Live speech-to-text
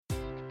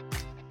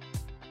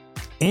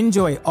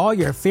Enjoy all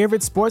your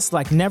favorite sports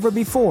like never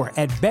before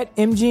at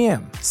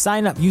BetMGM.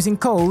 Sign up using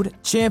code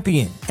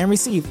CHAMPION and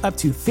receive up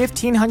to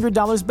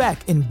 $1,500 back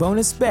in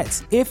bonus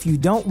bets if you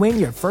don't win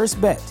your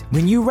first bet.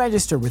 When you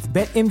register with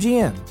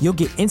BetMGM, you'll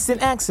get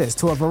instant access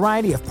to a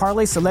variety of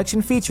parlay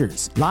selection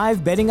features,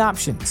 live betting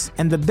options,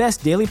 and the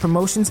best daily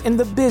promotions in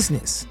the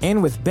business.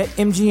 And with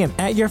BetMGM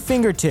at your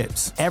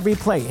fingertips, every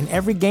play and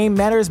every game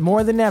matters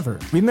more than ever.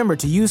 Remember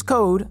to use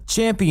code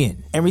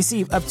CHAMPION and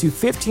receive up to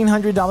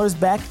 $1,500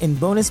 back in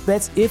bonus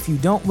bets if you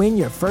don't win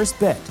your first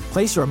bet.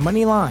 Place your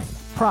money line,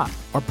 prop,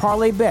 or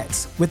parlay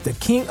bets with the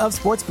king of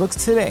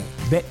sportsbooks today.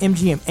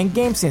 BetMGM and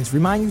GameSense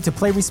remind you to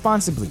play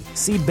responsibly.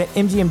 See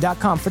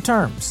BetMGM.com for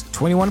terms.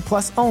 21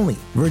 plus only.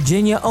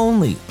 Virginia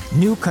only.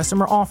 New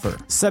customer offer.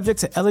 Subject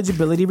to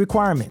eligibility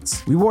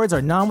requirements. Rewards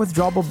are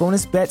non-withdrawable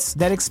bonus bets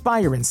that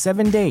expire in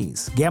 7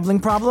 days. Gambling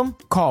problem?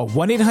 Call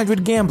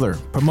 1-800-GAMBLER.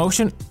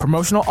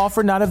 Promotional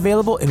offer not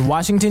available in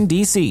Washington,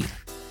 D.C.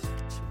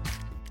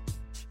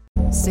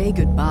 Say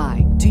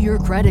goodbye to your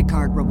credit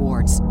card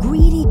rewards.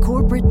 Greedy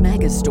corporate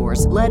mega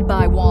stores, led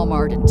by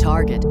Walmart and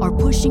Target, are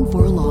pushing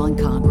for a law in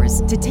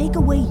Congress to take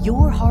away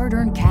your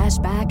hard-earned cash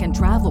back and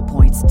travel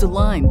points to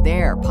line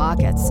their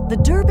pockets. The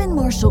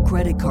Durbin-Marshall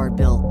credit card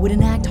bill would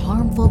enact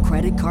harmful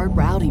credit card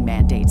routing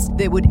mandates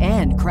that would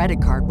end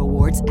credit card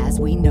rewards as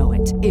we know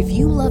it. If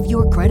you love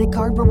your credit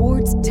card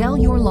rewards, tell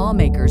your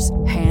lawmakers,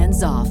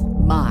 hands off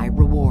my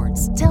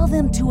rewards. Tell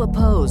them to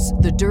oppose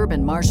the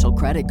Durbin-Marshall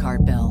credit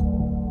card bill.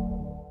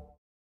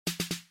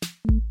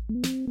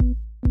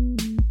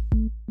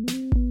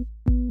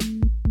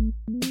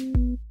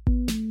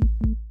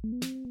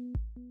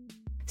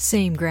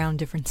 Same ground,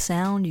 different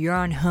sound. You're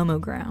on Homo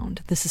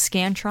Ground. This is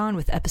Scantron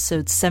with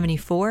episode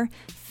 74,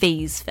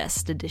 Phase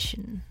Fest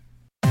edition.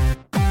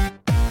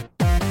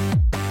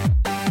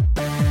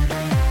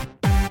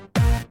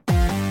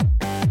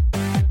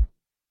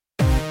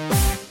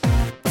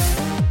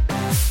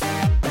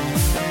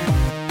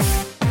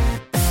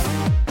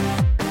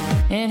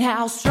 And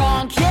how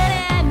strong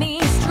can any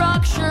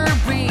structure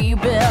be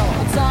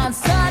built on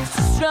such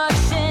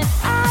destruction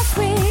as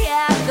we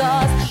have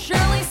caused?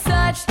 Surely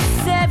such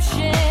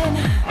deception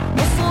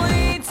must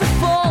lead to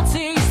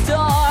faulty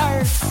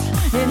starts.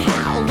 And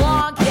how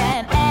long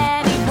can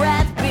any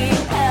breath be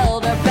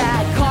held? Or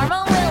bad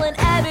karma will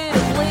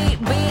inevitably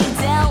be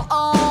dealt.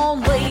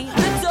 Only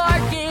the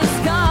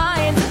darkest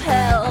kinds of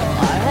hell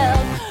are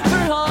held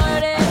for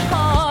hardened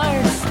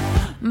hearts.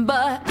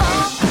 But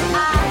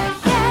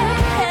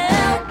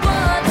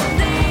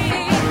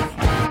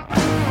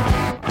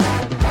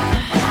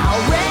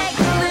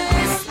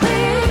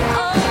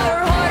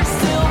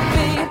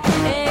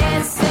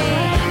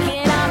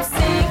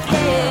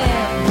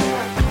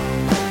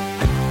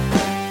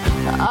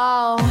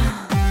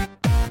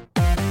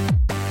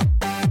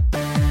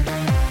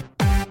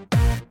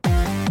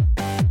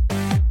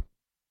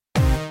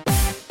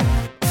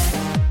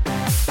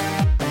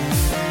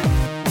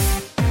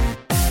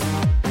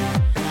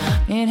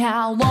and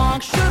how long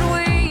should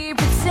we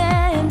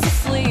pretend to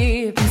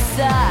sleep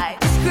inside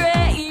this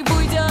grave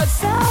we dug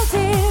so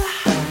deep?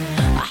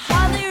 I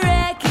hardly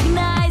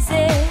recognize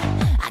it.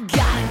 I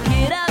gotta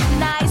get up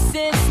nice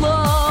and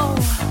slow,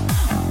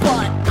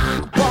 but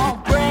I won't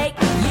break.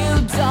 You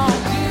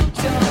don't,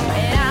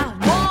 and I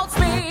won't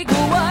speak a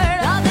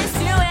word of this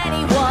to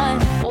anyone.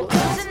 Well,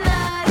 there's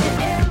not an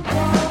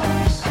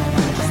impulse,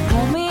 just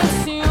pull me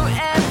to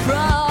and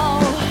fro,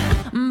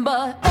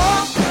 but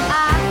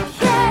I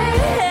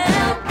can't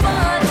help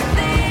but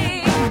think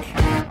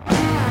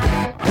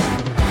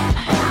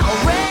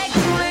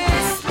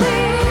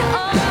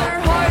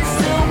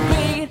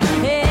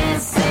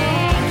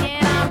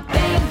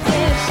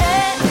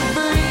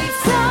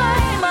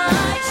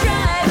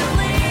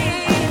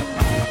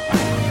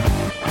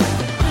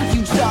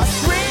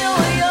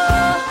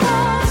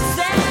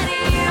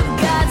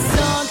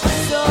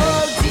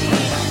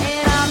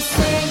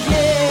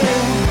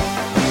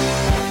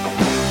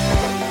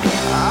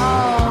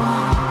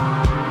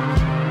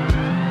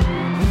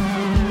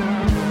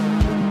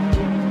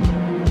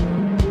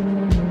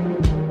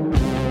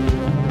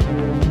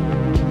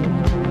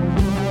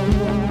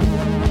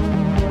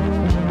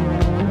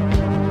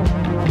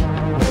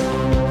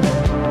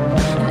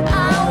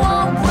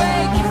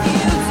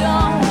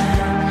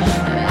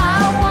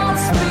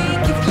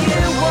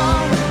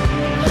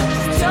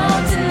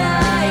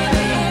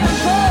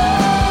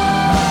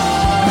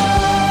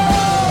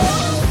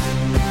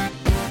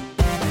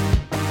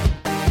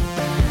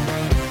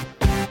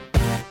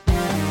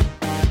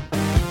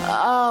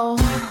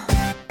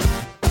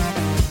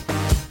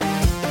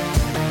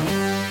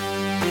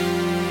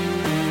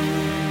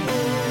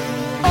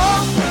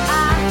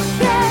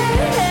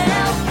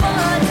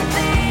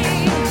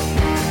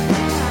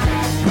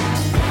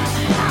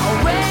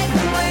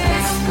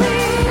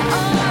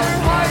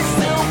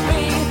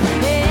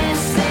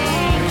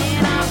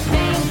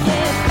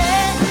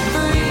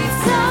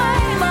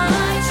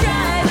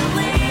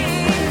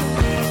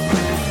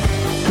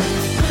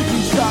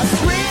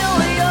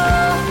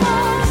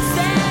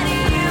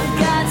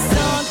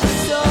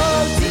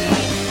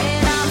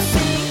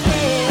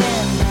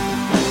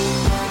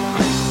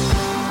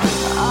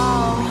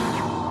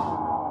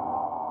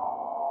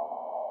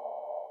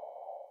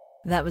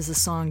That was the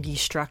song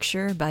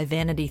Destructure by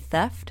Vanity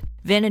Theft.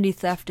 Vanity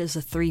Theft is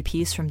a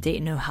three-piece from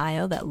Dayton,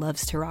 Ohio that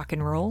loves to rock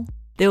and roll.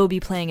 They will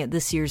be playing at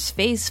this year's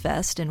Phase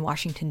Fest in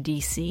Washington,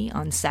 D.C.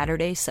 on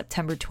Saturday,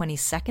 September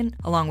 22nd,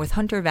 along with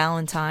Hunter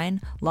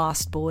Valentine,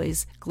 Lost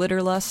Boys,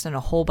 Glitterlust, and a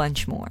whole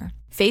bunch more.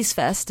 Phase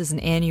Fest is an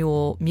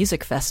annual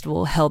music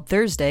festival held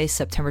Thursday,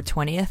 September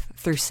 20th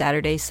through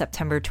Saturday,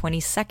 September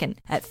 22nd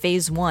at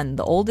Phase 1,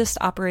 the oldest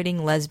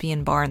operating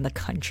lesbian bar in the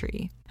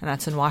country. And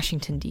that's in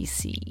Washington,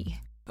 D.C.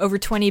 Over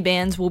 20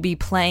 bands will be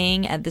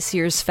playing at this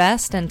year's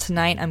fest, and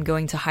tonight I'm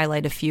going to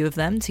highlight a few of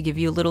them to give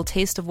you a little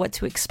taste of what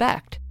to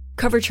expect.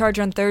 Cover charge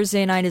on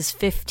Thursday night is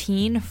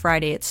 $15,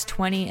 Friday it's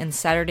 $20, and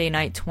Saturday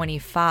night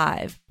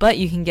 $25. But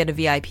you can get a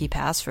VIP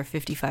pass for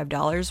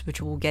 $55,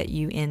 which will get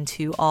you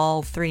into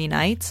all 3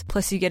 nights.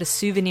 Plus you get a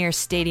souvenir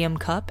stadium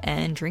cup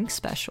and drink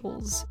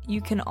specials.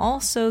 You can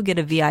also get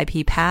a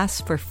VIP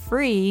pass for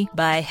free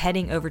by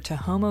heading over to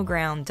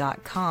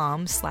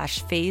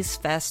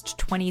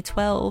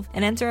homoground.com/phasefest2012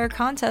 and enter our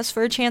contest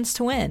for a chance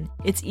to win.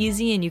 It's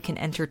easy and you can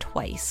enter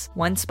twice.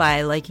 Once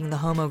by liking the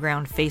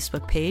Homoground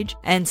Facebook page,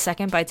 and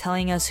second by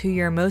telling us who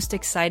you're most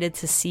excited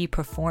to see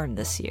perform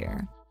this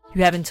year.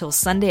 You have until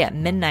Sunday at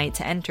midnight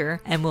to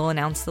enter, and we'll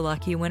announce the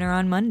lucky winner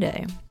on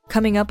Monday.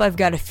 Coming up, I've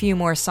got a few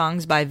more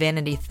songs by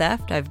Vanity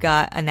Theft. I've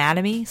got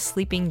Anatomy,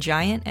 Sleeping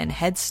Giant, and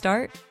Head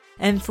Start.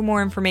 And for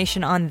more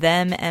information on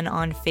them and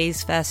on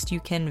Phase Fest, you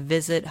can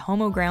visit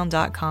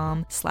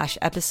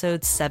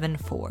homoground.com/episode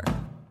 74.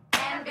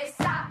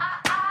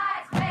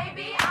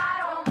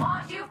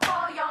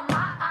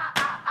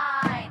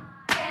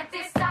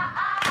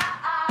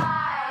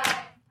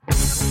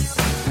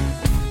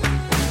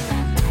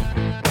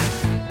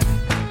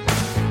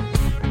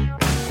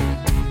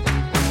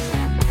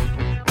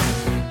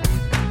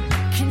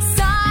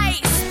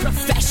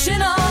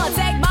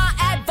 Take my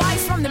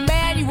advice from the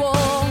manual.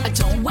 I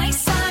don't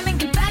waste time in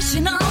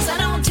confessionals. I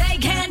don't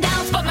take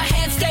handouts, but my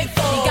hands stay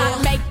full. You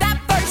gotta make that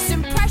first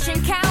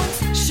impression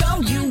count.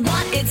 Show you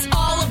what it's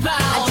all about.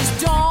 I just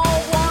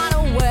don't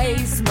wanna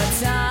waste my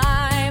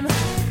time.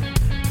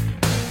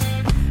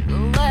 The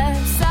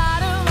left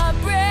side of my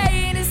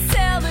brain is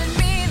telling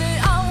me that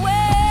I'm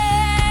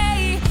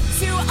way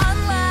too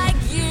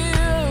unlike you,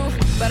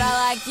 but I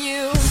like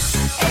you.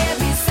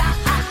 Every side.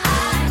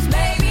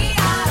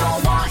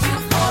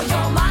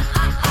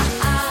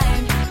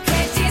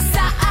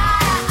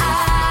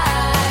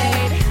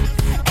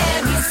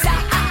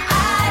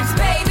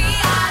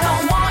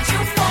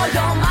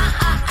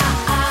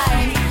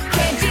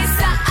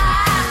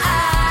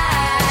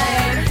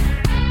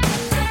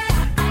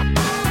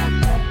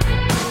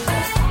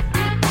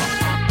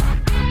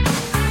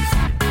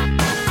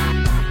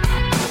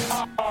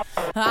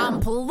 I'm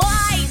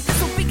polite,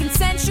 this will be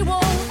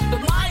consensual, but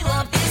my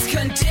love is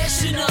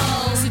conditional.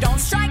 So don't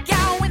strike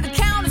out when the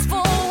count is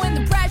full. When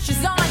the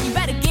pressure's on, you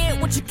better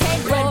get what you came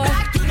for. Right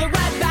back to the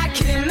right back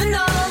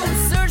criminal.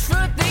 And search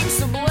for things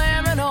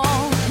subliminal.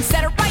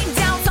 Instead of writing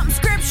down something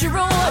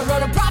scriptural, I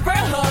wrote a proper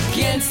hook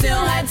and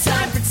still had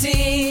time for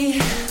tea.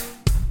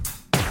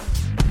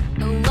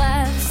 The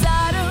left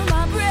side of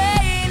my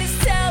brain is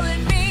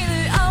telling me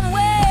that I'm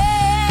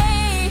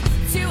way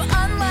too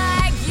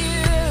unlike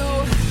you,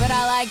 but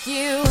I like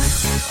you.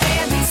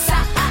 And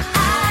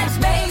besides,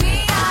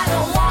 baby, I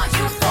don't want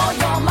you for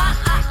your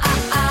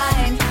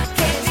mind.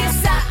 Can't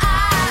decide.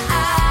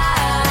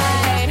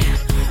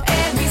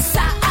 And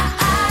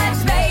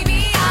besides,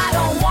 baby, I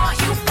don't want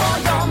you for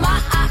your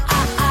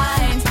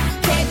mind.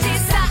 Can't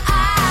decide.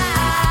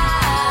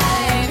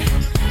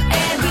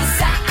 And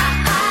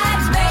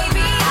besides,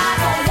 baby, I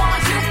don't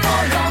want you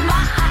for your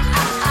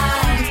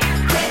mind.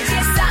 Can't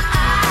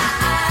decide.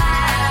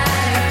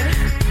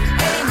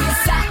 And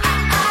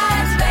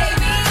besides,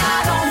 baby, I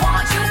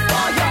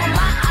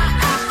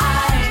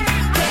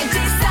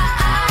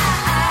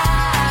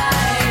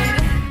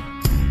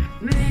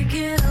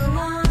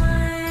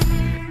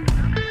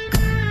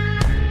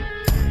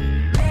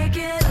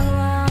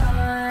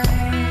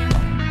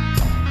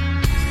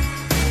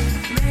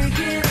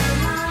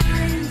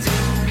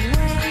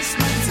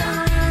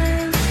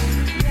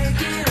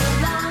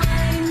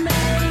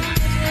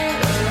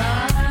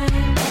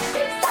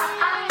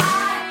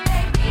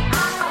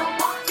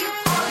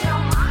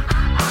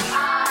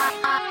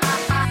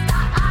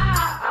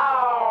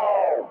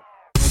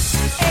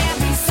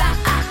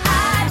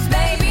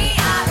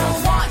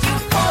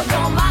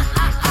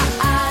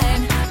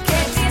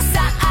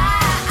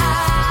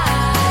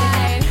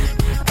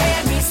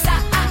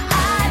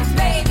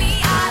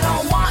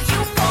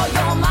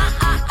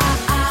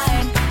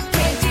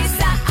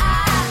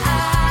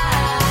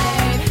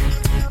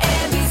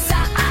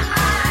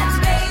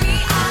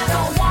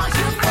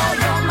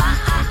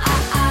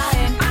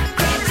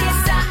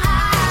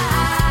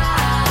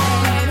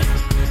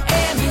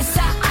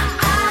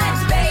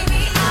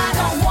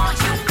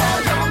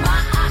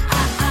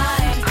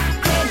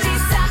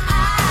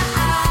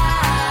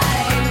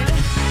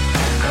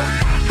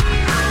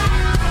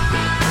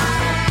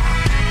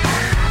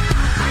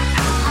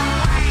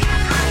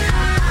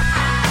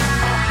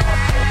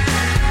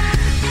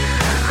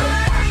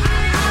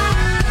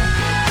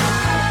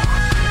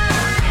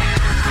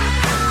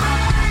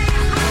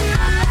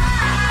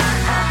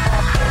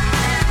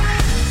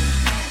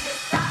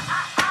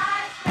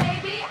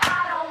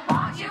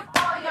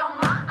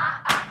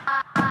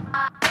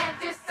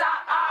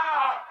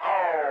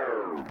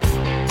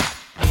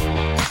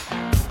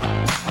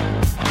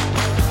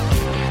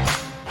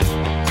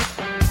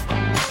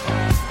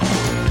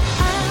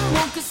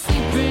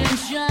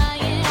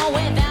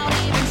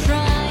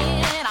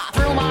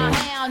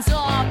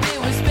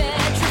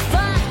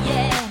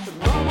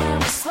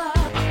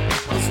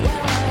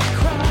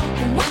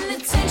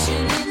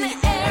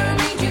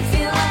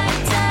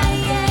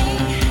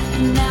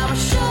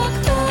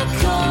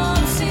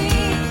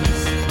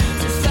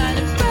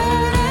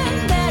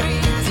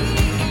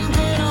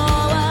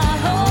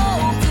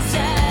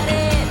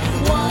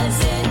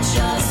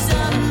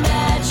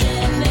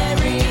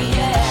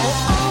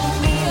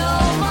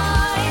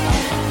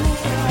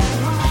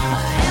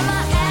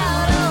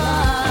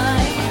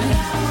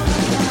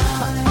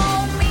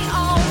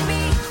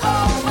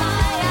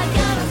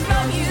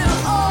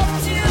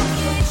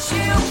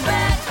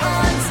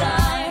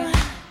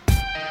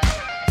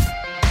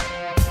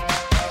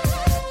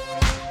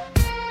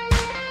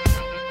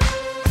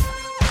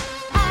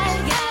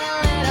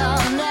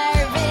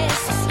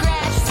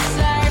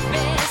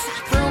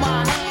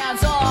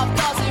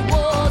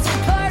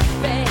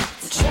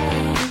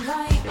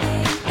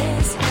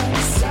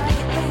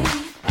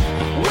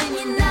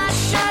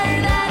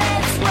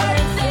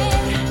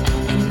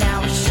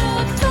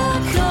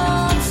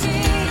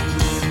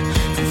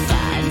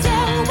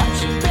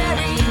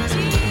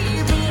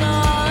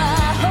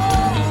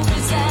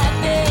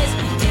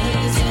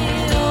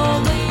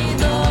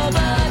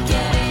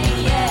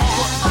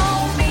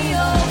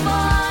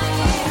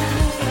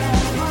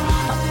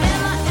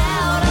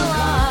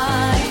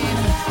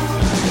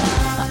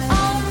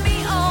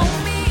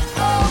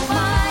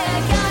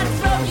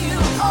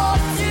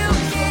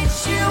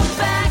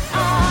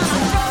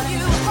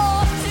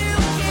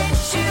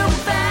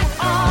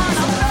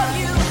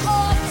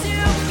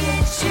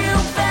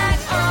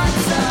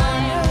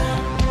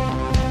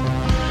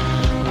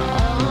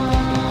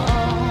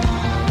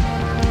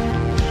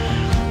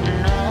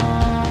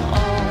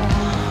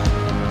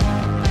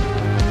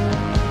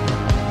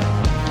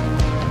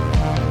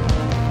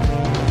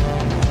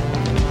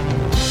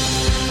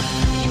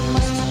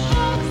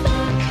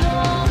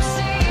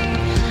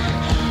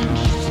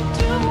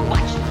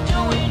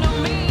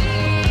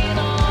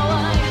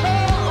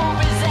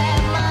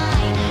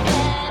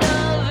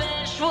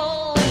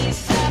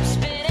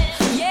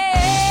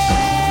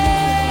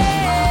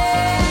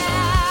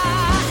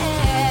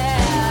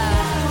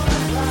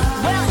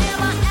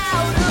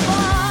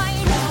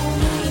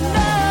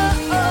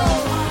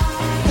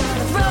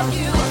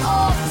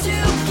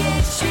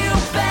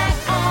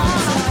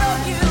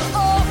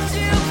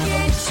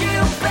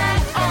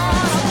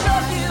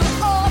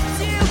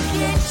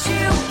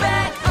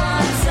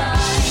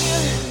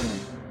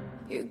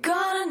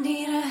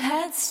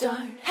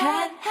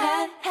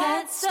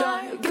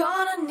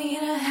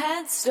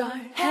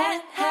start,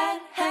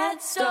 head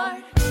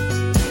start.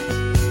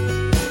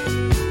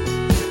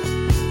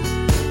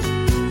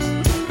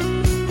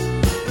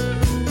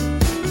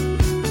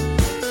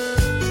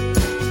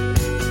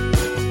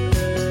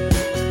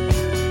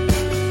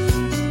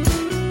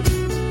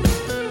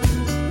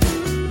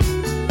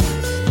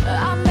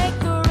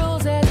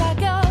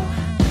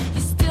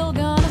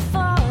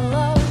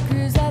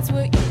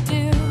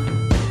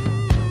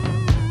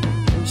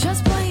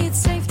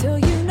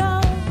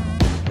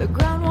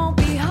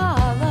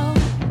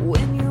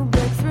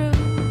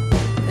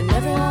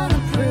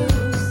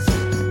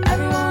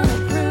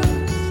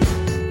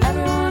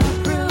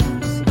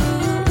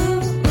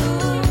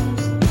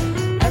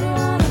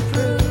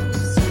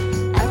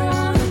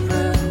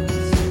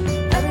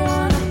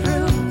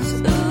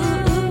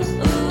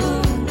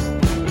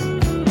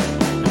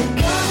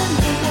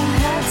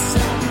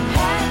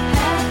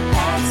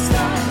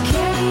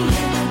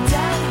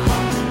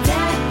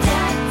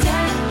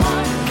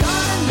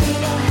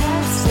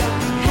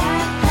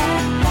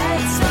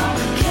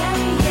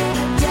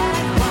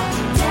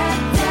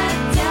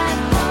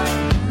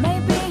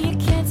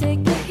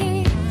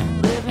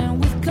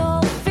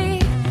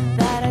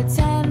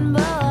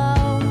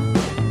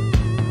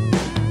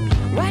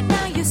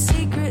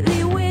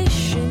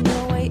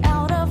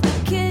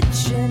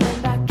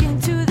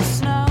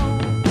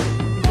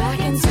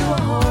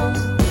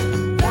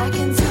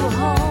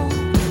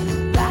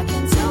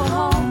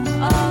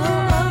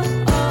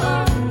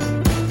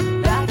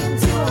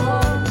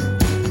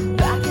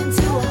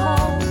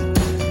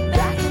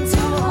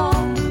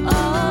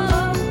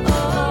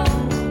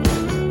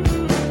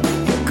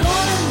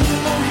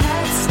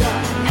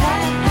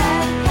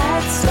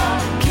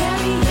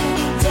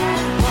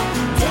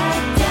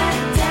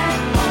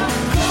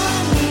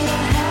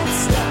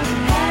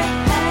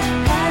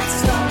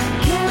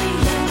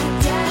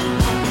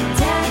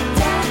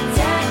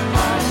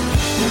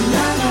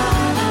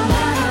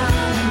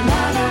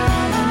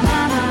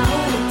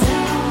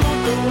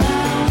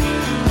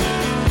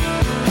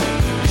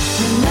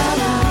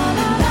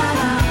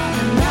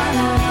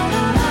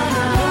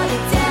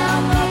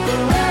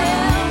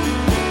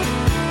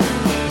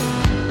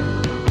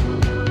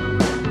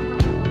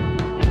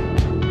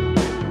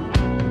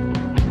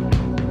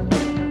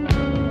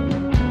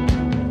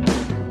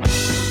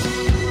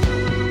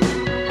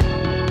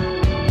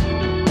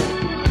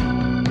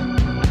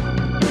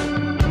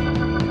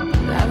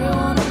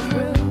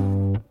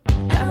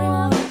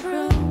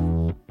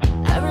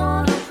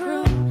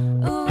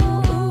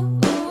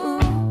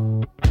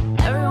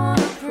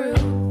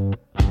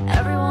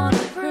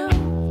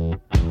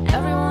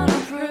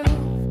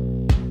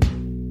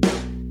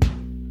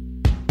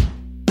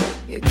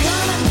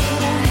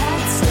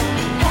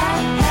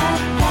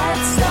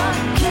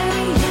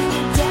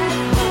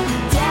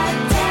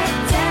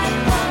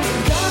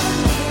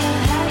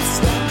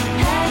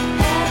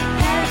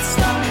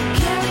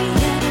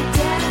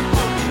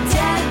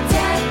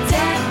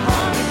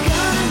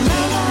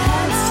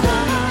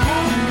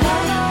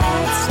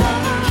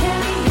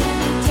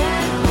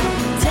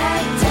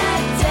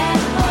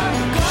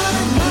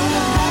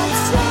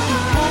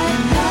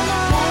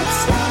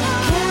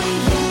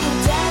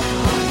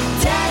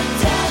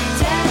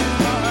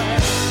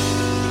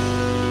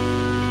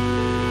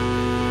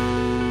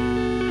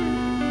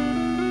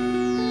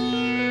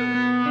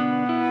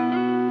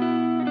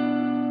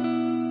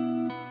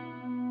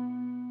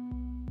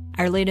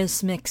 Our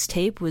latest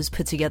mixtape was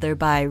put together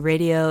by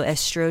Radio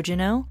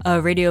Estrogeno,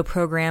 a radio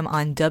program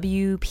on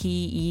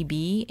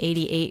WPEB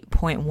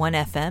 88.1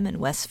 FM in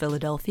West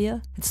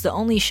Philadelphia. It's the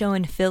only show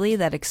in Philly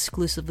that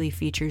exclusively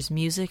features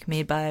music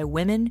made by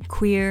women,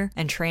 queer,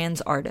 and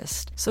trans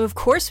artists. So of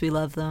course we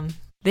love them.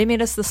 They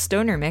made us the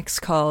stoner mix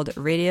called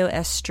Radio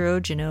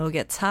Estrogeno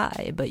Gets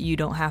High, but you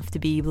don't have to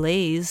be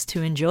blazed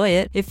to enjoy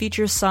it. It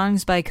features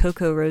songs by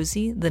Coco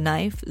Rosie, The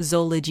Knife,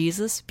 Zola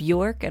Jesus,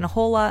 Bjork, and a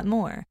whole lot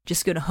more.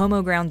 Just go to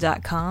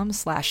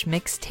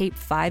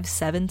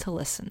homoground.com/mixtape57 to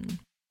listen.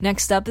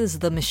 Next up is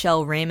the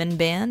Michelle Raymond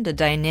Band, a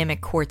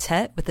dynamic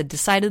quartet with a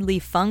decidedly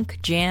funk,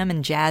 jam,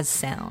 and jazz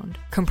sound.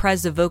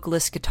 Comprised of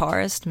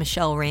vocalist-guitarist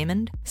Michelle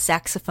Raymond,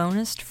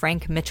 saxophonist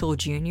Frank Mitchell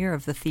Jr.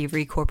 of the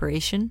Thievery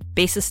Corporation,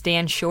 bassist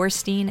Dan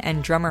Shorstein,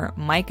 and drummer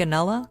Mike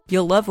Anulla,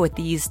 you'll love what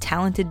these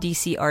talented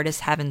DC artists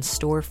have in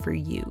store for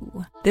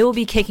you. They will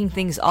be kicking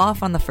things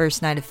off on the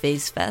first night of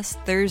Phase Fest,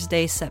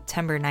 Thursday,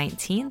 September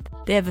 19th.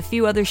 They have a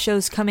few other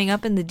shows coming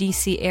up in the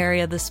DC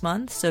area this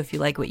month, so if you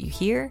like what you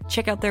hear,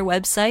 check out their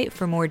website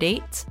for more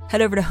dates.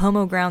 Head over to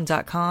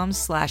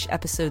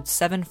homoground.com/episode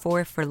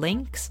 74 for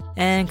links.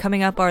 And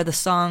coming up are the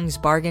songs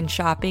Bargain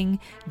Shopping,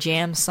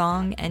 Jam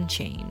Song, and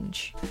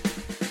Change.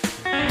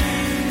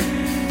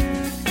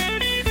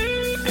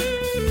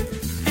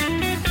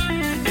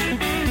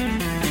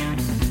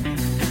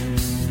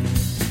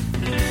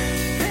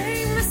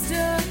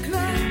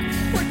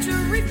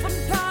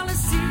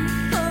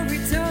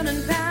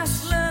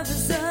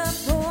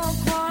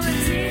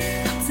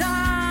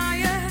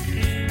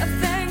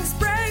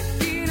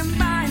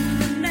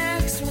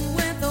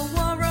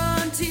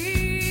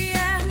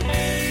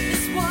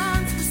 This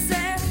one's for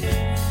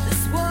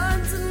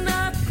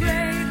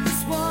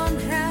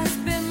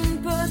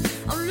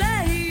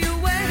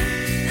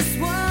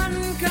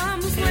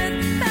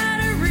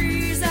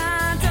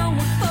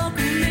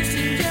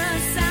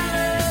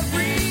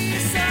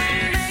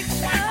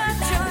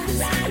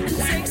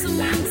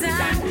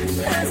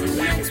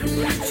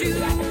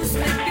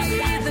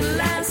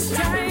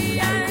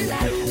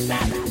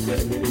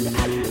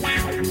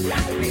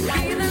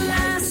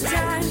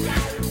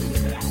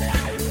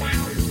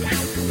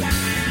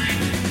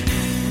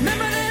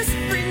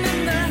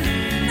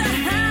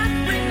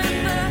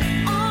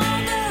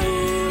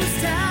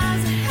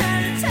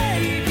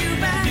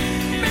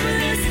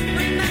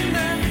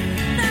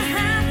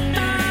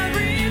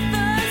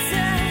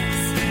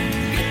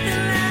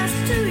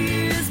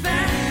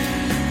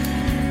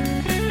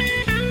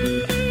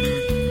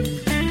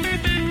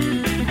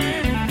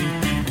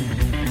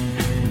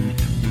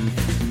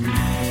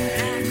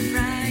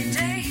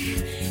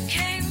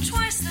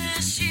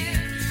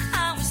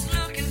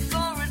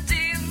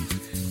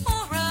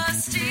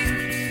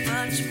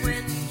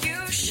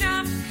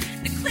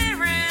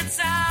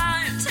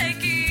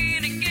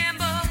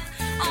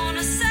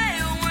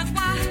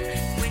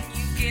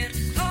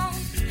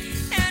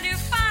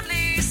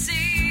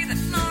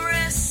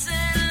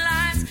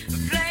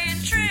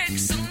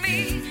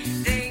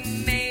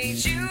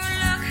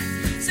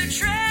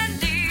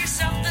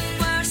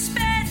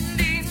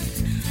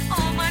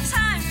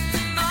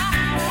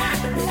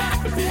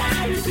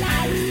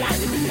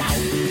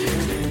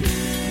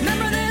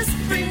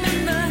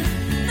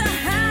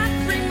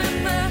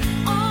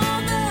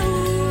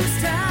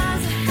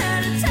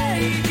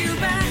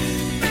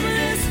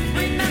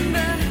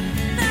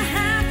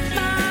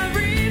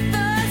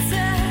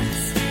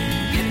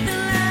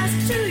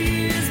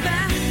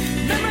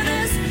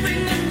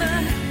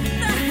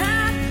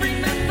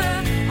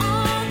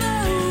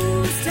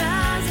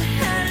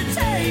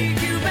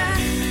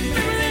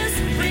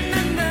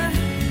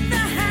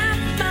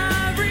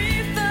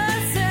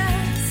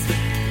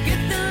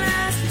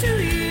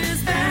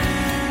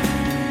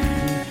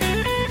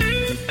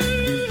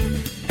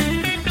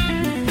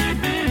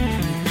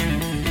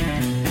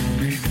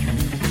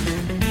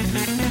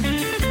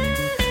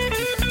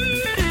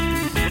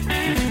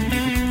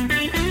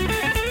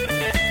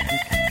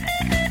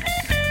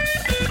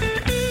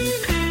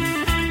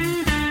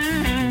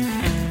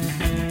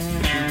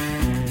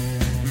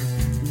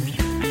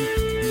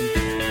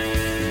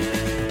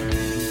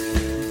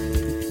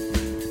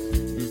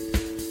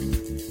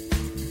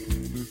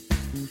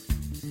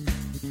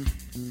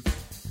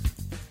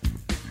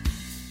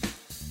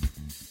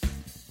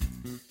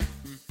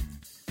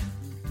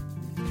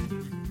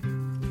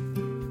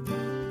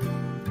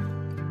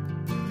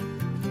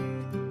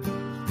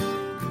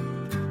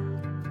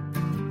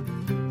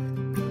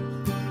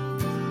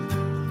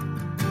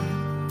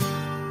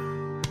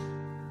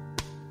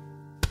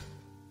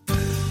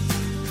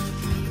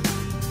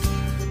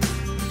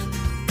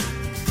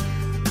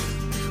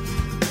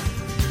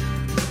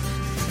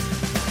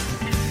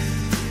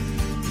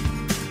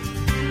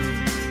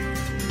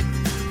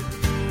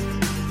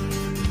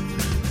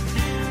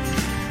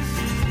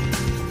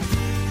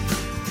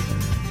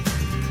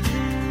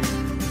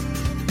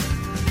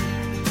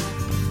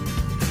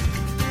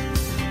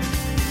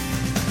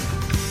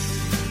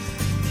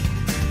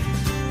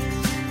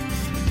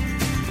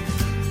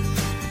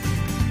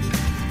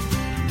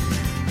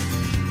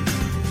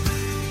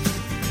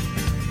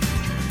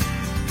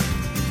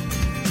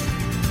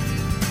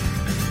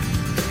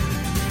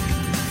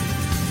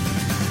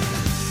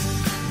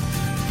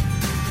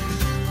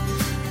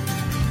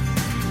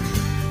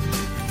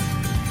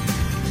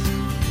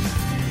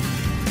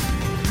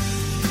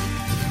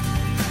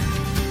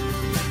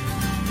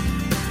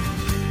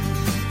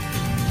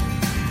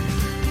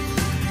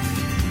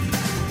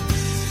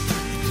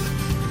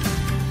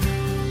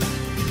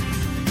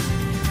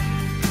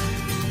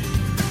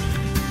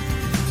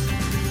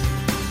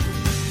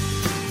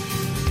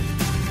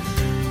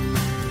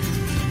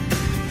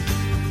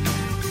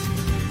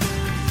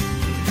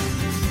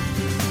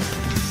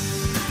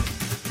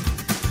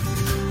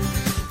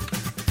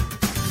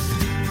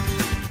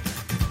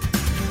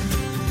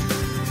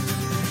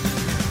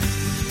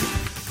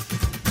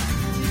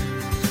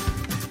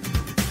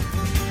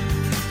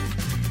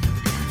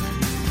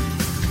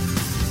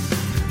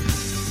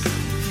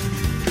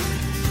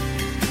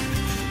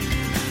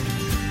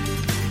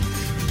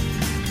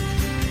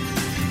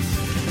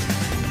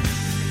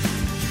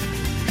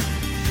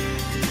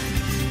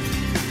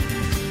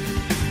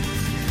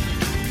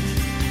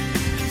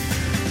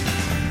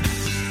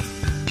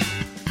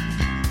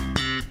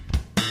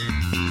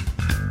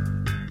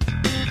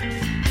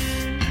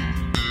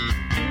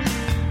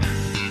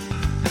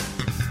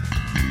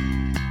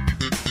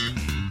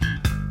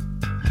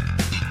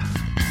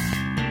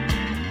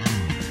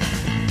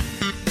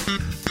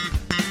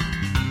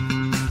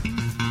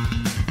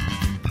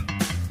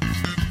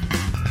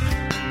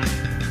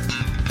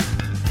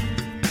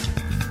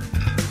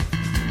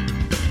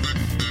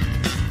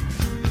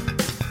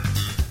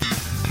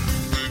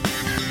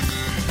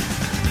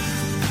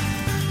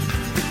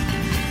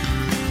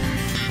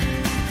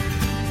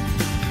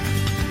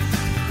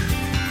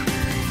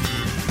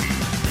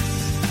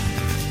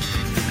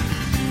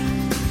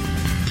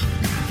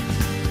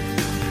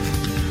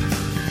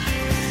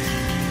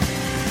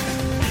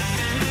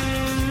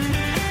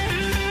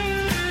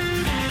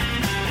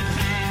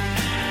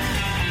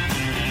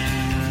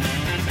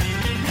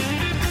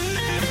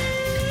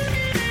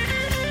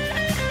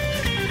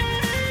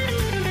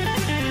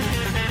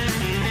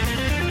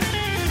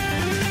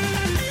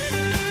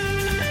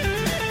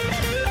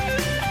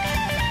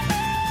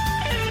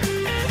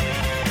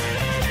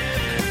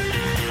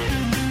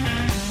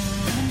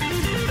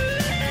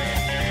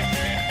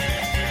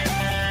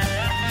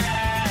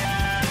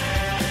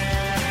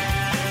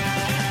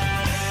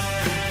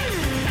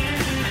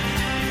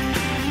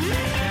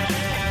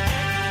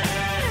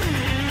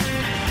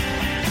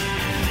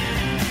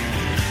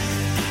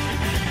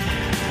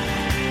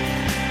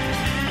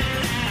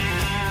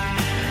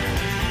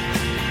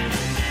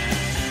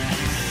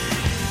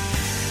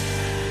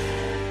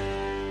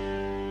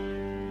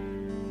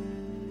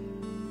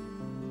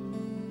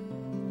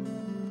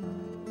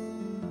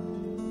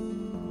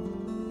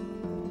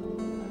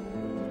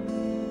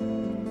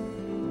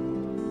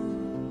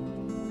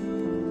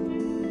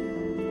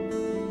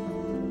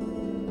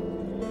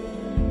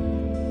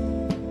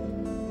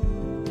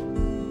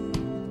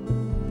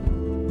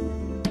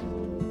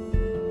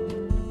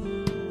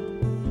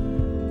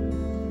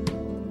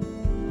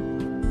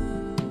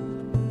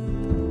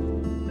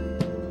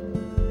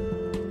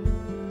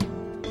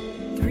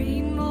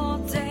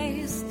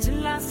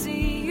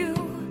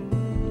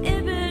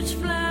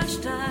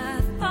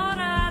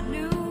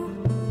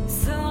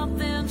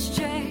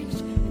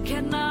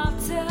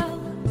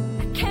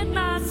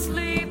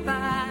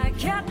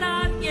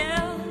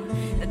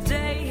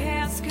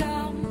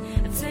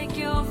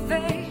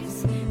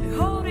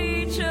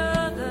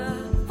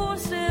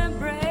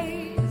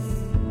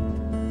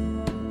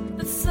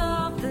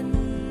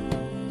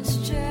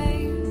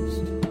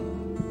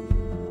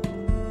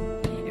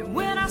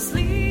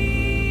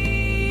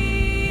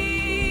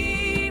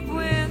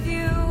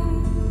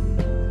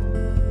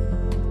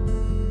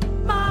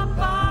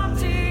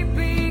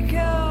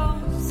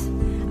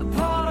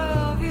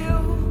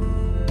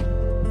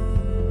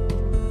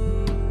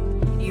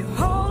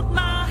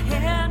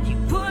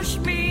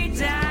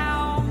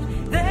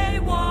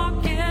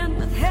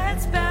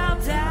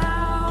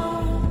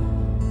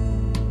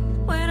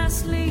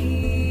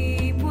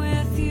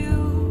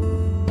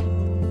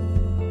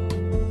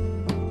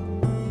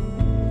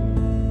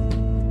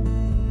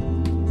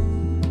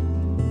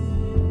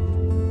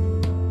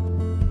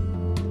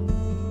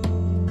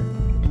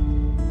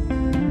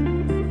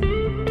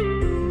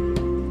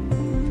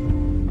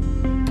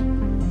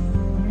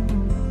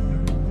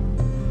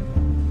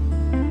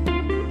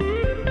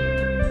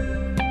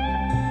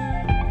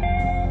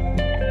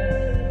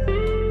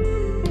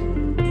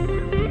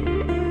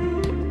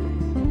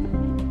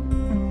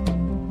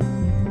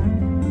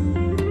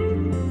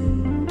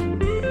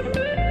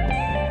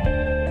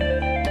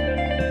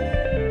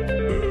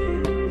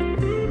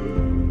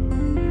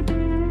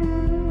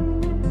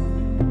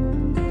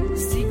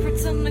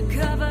under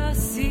cover,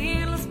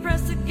 sealers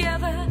pressed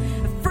together,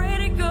 afraid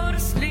to go to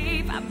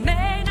sleep. I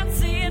may not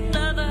see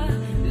another.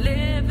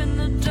 Live in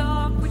the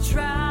dark, we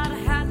try to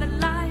hide the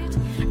light.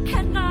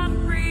 Cannot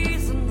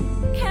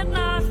reason,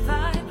 cannot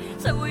fight.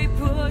 So we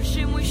push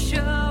and we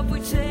shove, we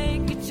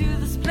take it to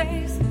this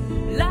place.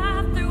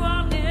 Life through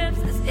our lips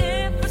as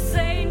if we're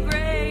saying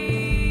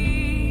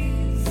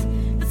grace.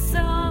 But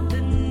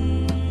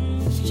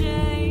something's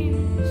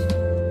changed.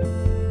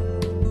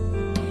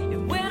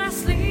 And when I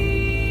sleep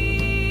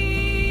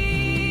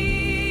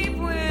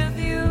with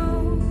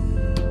you,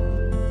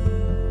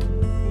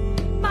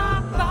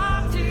 my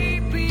body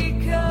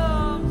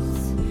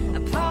becomes a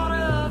part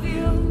of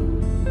you.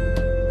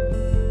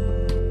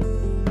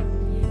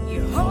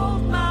 You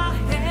hold my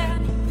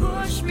hand,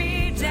 push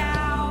me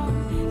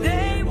down.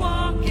 They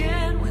walk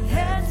in with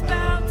heads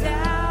bowed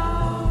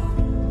down.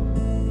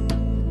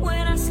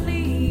 When I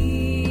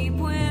sleep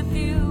with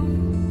you,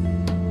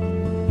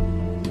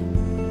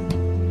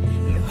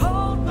 you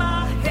hold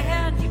my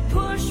hand, you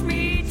push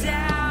me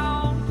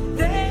down.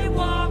 They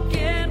walk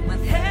in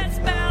with heads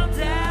bowed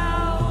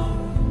down.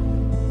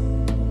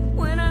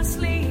 When I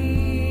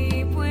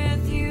sleep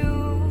with you,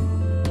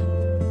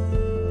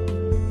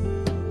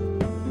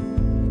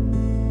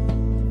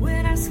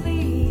 when I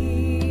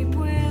sleep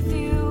with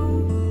you,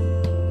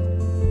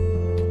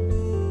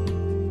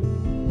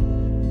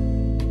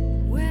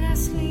 when I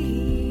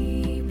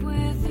sleep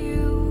with you.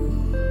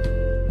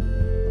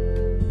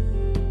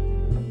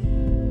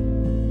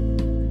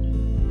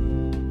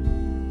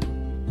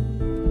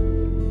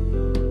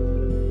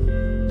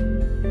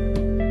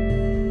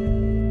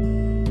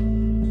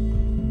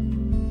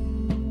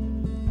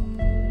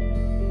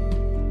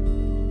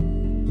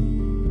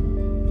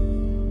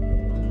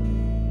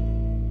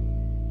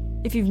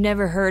 If you've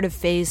never heard of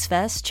Phase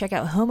Fest, check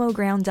out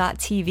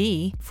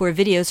homoground.tv for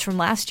videos from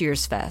last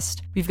year's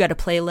fest. We've got a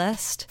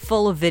playlist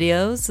full of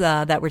videos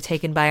that were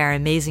taken by our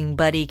amazing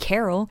buddy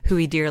Carol, who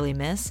we dearly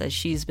miss as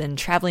she's been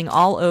traveling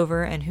all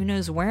over and who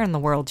knows where in the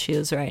world she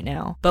is right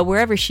now. But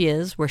wherever she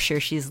is, we're sure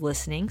she's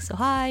listening, so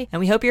hi,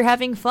 and we hope you're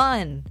having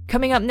fun.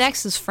 Coming up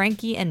next is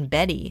Frankie and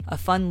Betty, a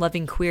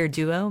fun-loving queer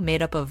duo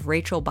made up of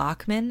Rachel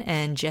Bachman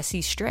and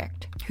Jesse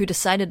Strict, who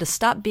decided to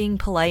stop being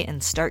polite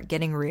and start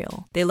getting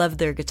real. They love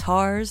their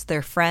guitars,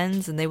 their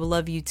friends, and they will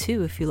love you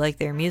too if you like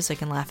their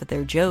music and laugh at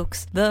their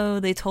jokes, though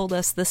they told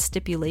us this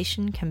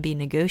stipulation can be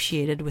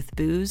negotiated with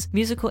booze,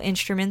 musical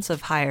instruments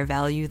of higher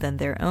value than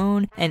their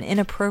own, and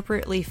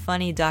inappropriately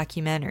funny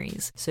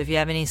documentaries. So if you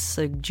have any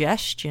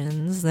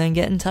suggestions, then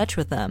get in touch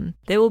with them.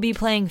 They will be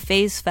playing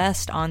Phase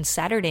Fest on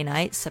Saturday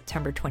night,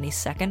 September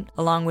 22nd,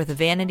 along with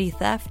Vanity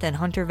Theft and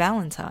Hunter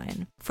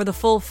Valentine. For the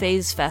full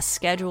Phase Fest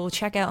schedule,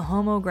 check out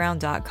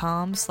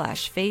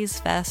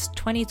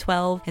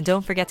homoground.com/PhaseFest2012, and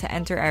don't forget to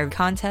enter our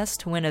contest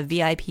to win a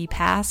VIP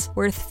pass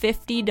worth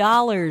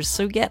 $50,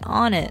 so get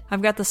on it.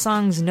 I've got the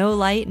songs No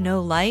Light,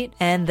 No Light,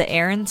 and The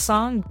Aaron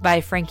Song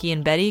by Frankie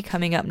and Betty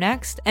coming up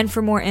next. And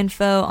for more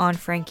info on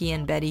Frankie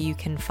and Betty, you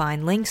can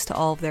find links to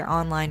all of their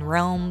online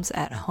realms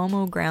at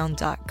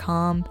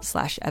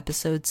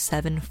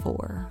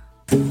homoground.com/episode74.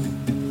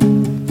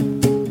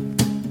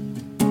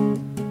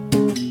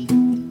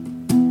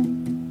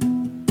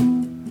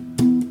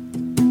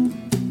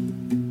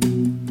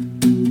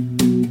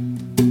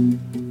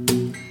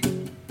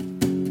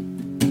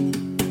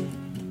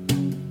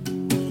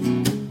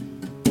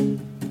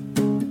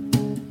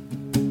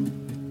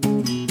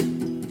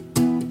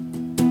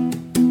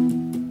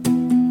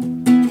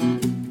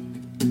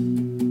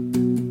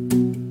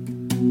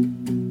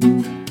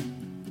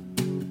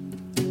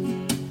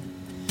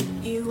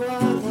 You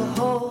are the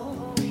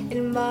hole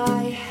in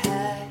my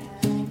head.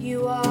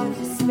 You are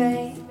the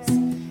space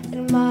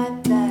in my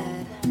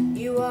bed.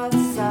 You are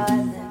the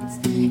silence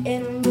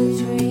in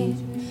between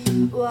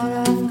what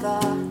I've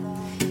got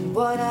and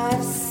what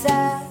I've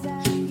said.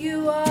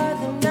 You are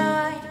the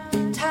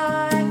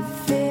nighttime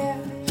fear.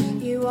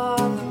 You are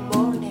the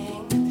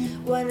morning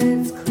when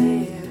it's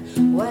clear,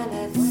 when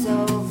it's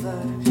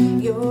over.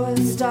 You're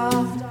the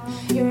star.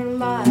 You're in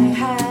my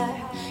head.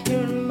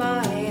 You're in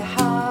my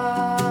heart.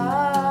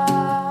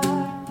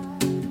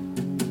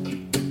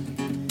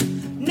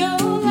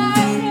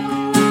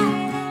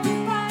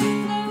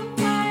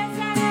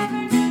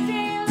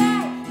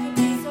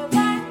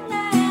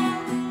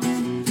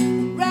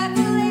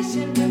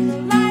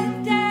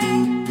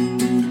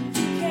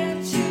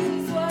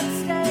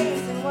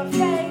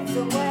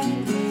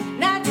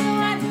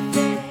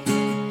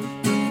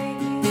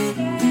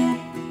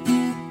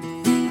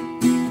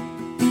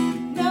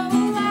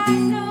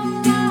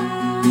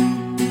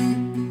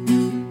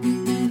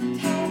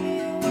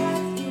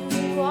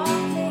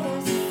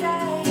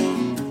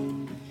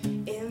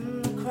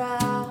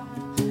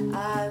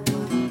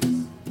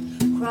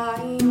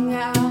 Crying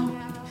out,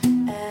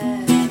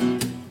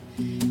 and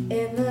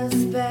in the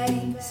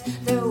space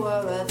there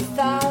were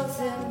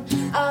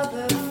 1,000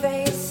 other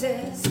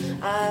faces.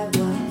 I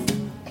was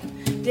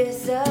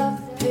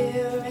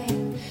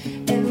disappearing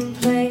in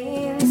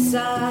plain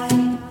sight.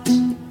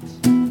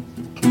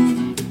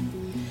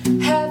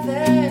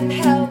 Heaven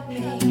help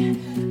me,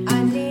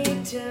 I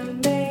need to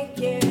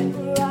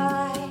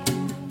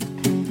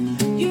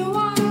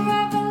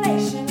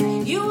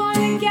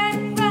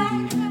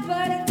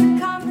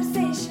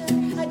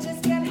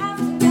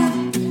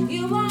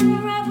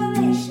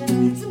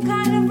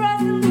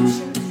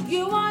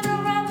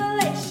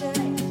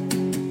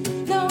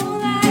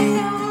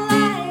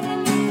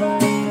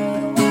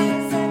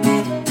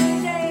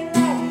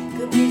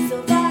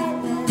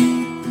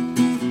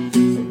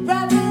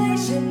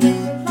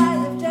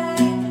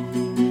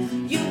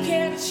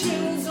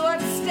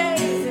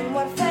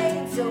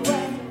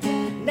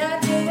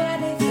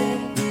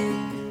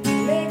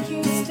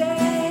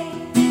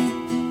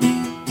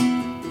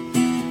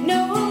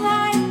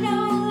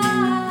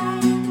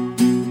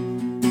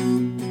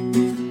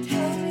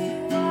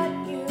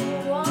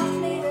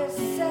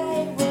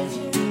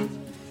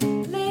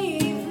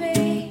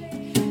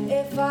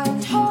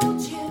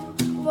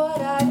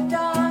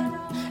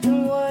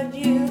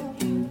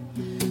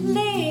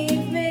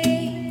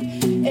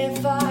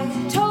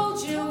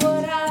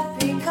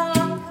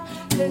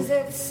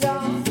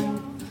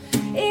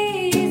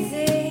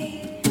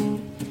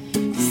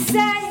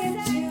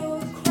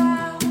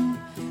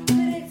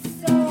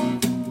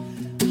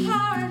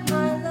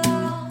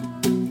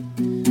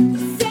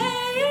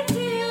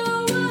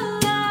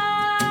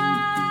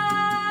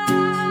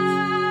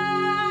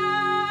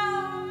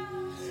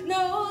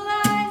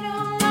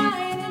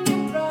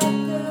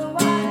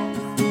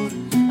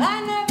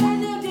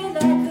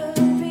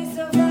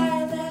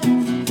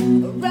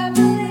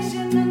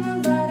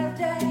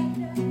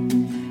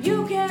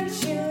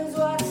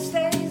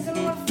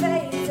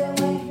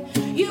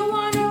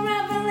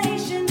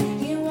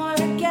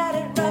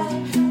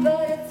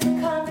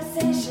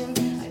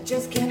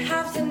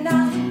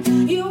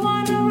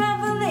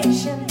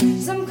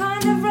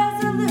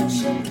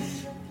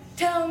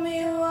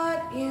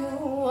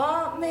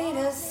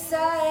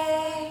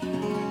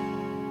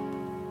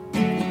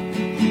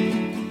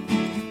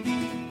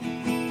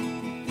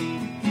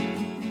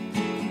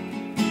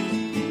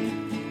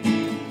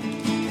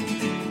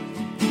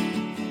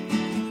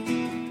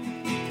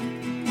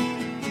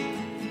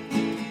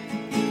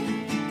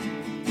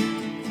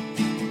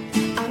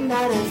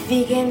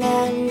vegan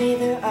and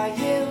neither are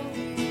you.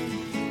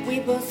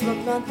 We both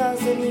smoke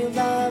menthols and you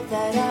love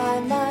that I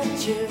might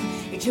chew.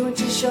 You're 2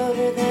 inches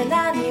shorter than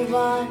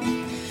anyone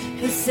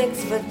who's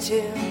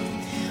 6'2",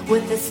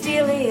 with the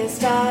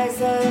steeliest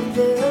eyes of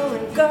blue.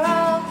 And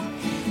girl,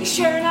 you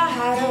sure know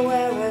how to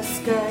wear a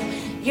skirt.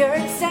 Your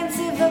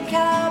extensive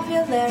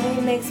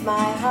vocabulary makes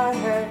my heart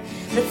hurt.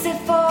 Let's sit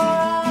for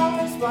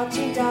hours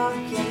watching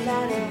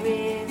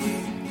documentaries.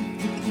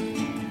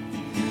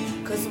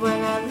 'Cause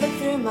when I look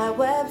through my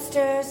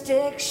Webster's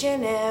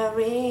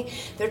dictionary,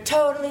 there'd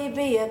totally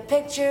be a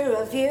picture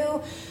of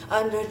you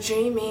under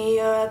dreamy.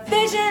 You're a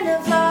vision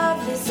of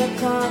lovely, so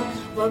come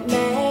what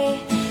may.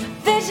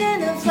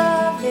 Vision of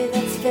lovely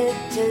that's fit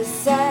to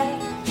say.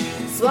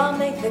 So I'll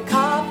make the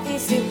coffee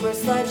super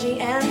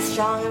sludgy and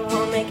strong, and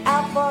we'll make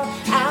out for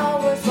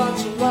hours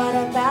watching What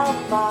About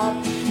Bob.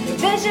 A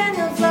vision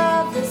of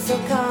lovely, so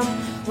come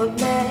what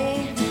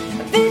may.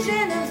 A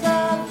vision of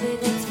lovely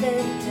that's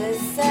fit to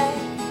say.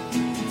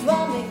 So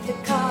I'll make the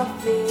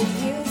coffee if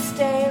you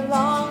stay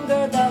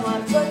longer, though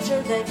I'm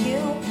butcher than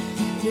you.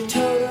 You're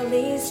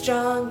totally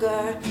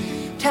stronger.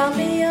 Tell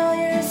me all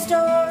your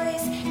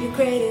stories, your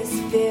greatest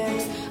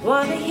fears.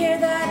 Wanna hear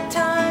that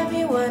time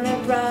you won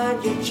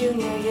abroad your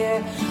junior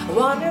year. I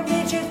wanna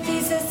read your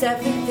thesis,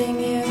 everything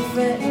you've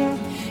written.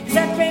 'Cause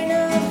that brain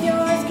of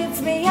yours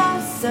gets me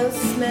out so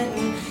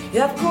smitten.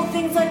 You have cool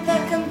things like the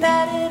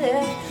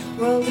competitive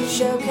world of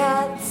show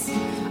cats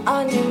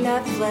on your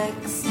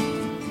Netflix.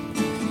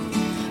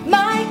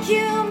 Mike,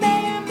 you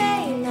may or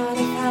may not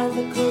have had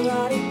The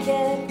Karate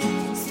Kid,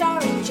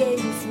 starring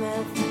Jaden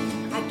Smith.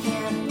 I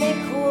can't make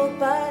cool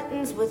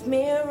buttons with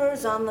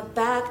mirrors on the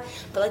back,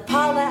 but like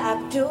Paula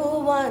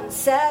Abdul once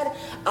said,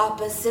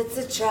 opposites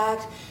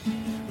attract.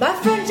 My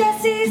friend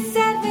Jesse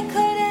said we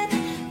couldn't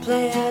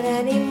play out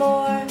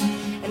anymore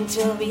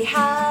until we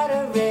had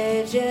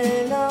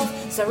originals.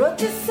 So I wrote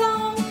this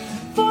song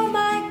for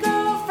my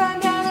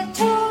girlfriend, and it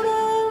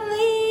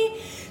totally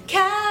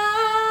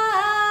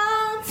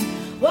counts.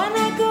 When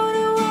I go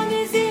to a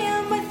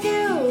museum with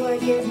you, I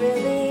get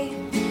really,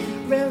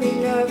 really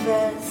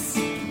nervous.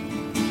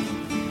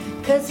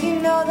 'Cause you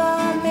know the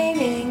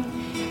meaning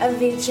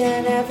of each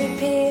and every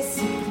piece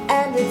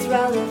and its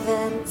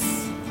relevance.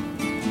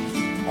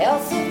 I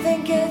also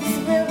think it's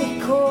really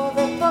cool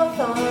that both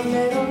our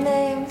middle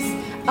names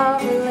are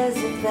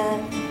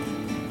Elizabeth.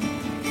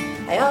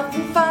 I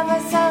often find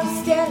myself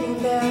standing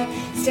there,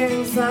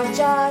 staring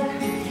slack-jawed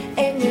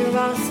in your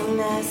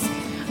awesomeness.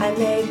 I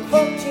may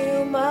quote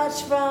too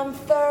much from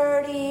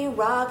 30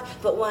 Rock,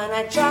 but when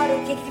I try to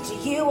kick it to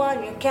you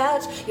on your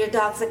couch, your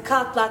dog's a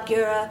cock block.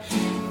 You're a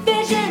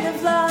vision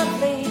of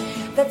lovely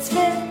that's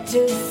fit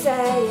to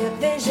say. A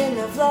vision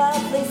of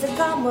lovely, so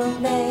come with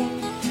me.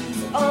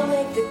 So I'll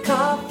make the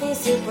coffee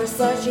super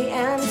sludgy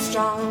and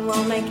strong, and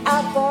we'll make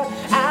out for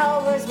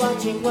hours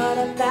watching What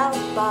About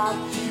Bob.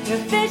 Your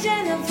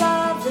vision of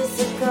lovely,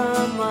 so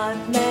come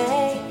what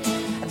may.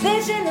 A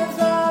vision of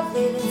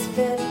lovely that's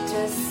fit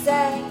to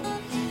say.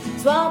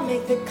 So I'll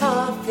make the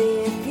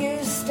coffee if you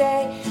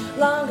stay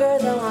longer,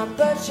 though I'm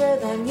butcher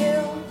than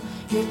you.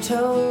 You're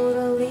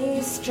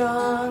totally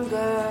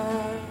stronger.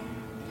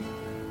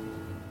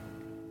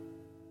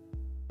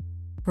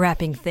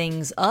 Wrapping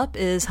things up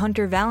is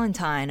Hunter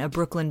Valentine, a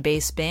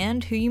Brooklyn-based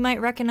band who you might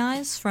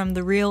recognize from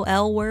The Real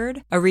L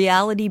Word, a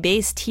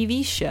reality-based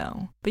TV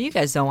show. But you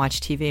guys don't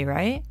watch TV,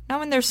 right? Not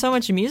when there's so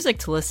much music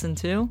to listen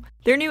to.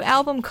 Their new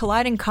album,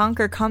 Collide and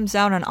Conquer, comes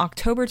out on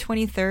October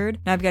 23rd,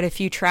 and I've got a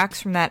few tracks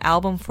from that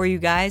album for you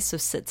guys, so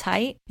sit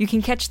tight. You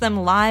can catch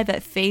them live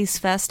at FaZe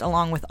Fest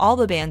along with all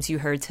the bands you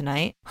heard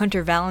tonight.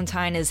 Hunter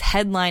Valentine is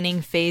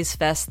headlining FaZe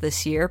Fest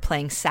this year,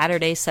 playing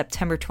Saturday,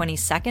 September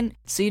 22nd,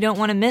 so you don't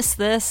want to miss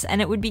this,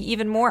 and it would be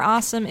even more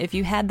awesome if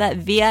you had that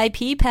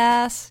VIP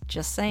pass.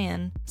 Just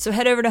saying. So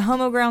head over to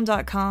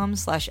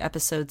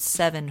homoground.com/episode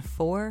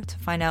 74 to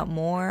find out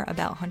more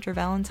about Hunter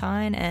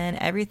Valentine and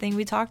everything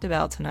we talked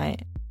about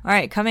tonight.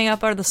 Alright, coming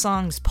up are the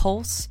songs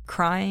Pulse,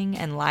 Crying,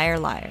 and Liar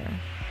Liar.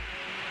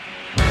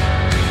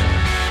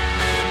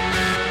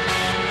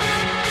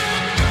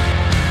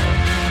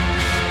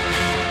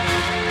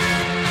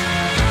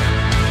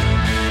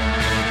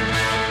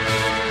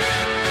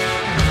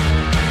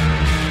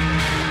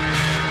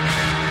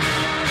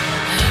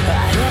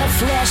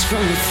 Flash from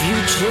the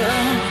future,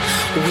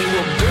 we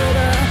were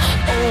bitter,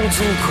 old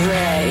and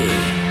gray.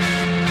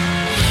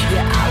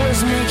 Yeah, I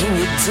was making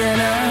you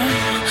dinner,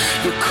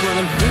 you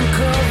couldn't think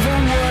of a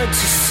word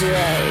to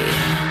say.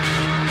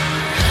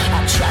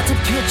 I tried to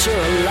picture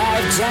a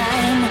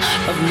lifetime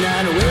of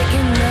not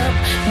waking up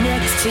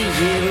next to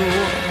you.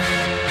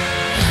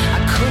 I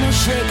couldn't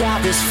shake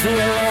out this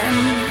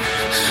feeling,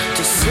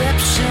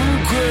 deception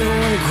grew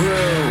and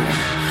grew.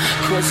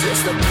 'Cause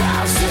it's the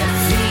pulse that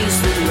feeds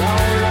the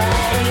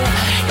lonely.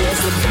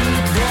 It's the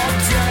beat that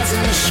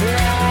doesn't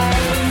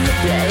stray.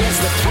 Yeah, it's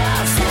the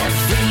pulse that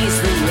feeds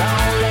the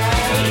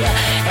lonely.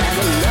 And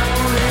the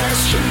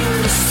loneliest here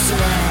to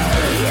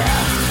stay.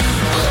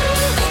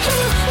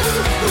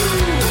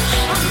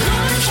 I'm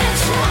gonna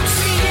catch up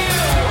to you.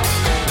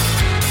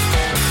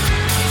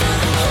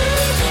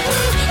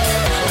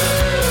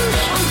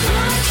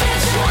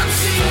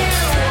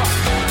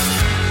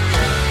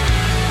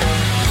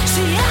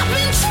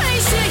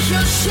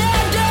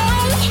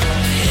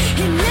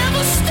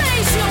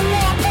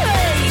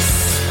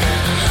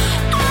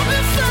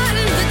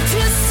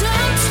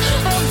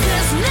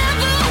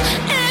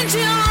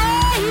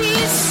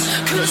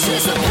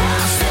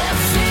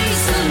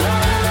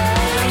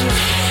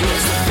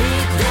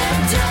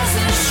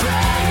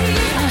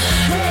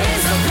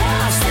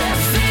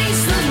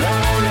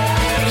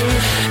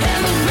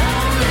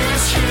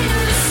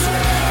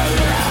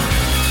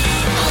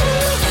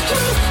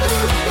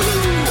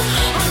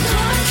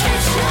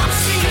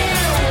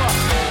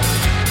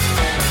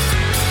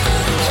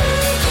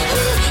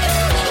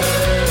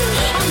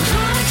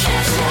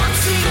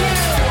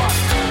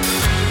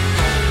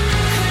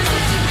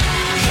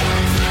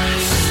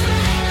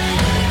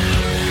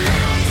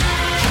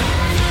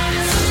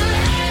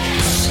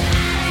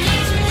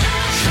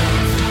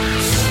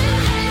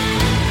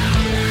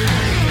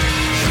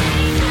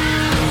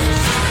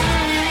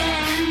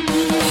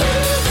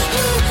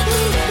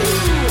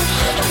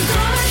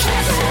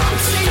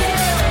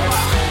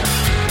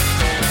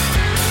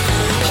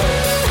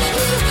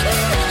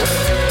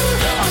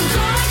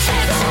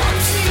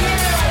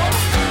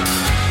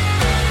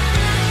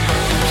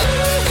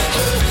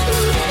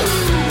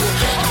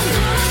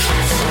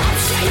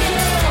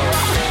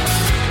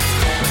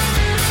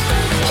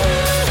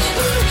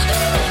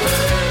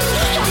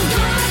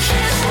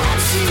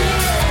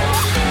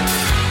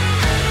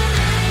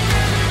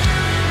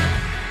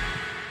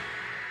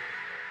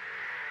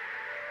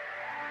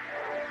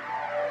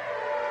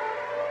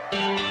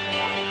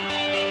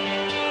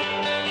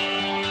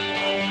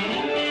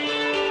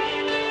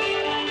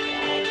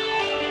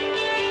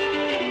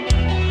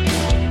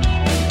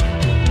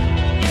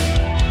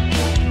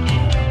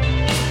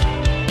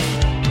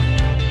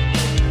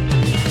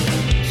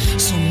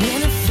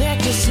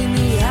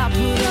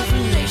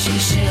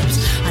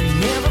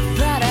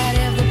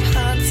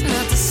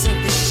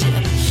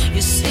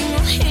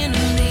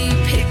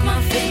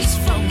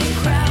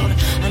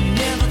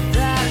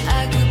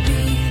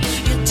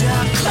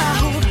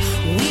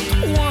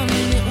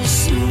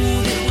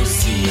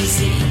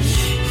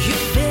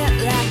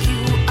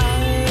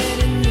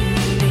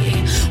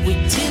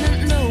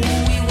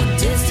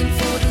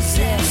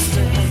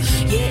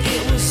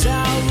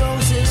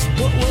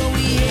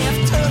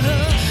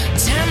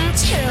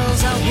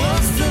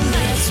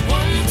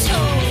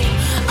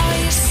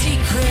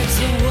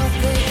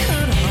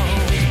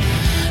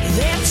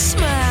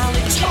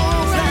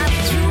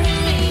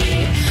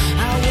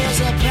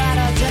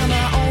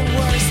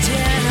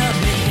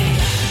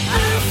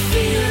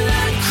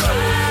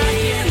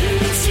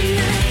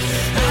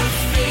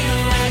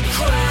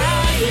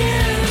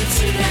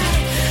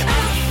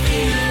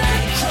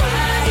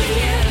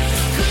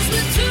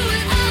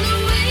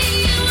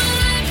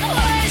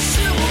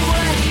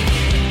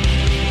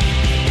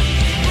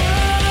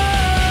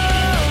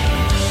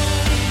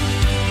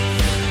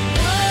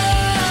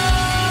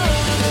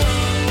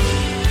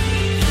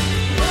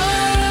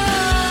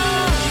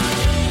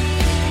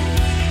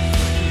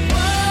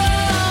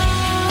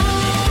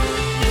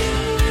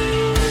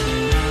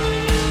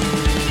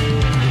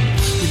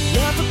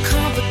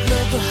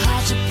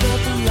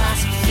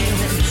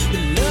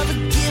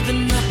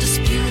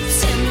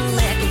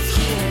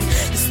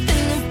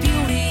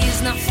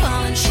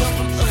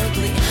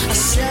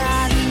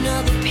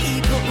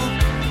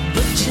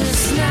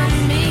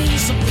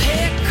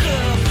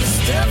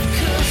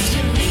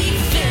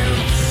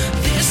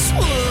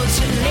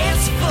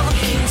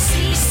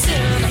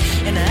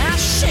 and I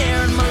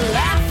shared my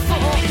life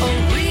for a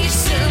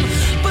reason,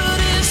 but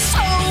it's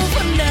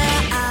over now.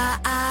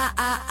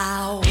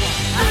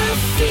 I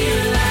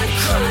feel like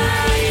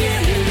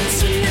crying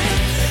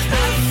tonight.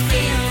 I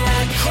feel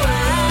like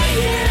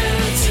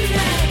crying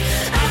tonight.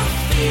 I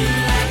feel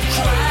like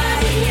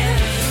crying,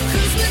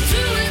 'cause we're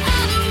doing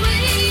all the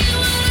way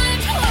when I'm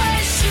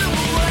twice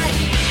away.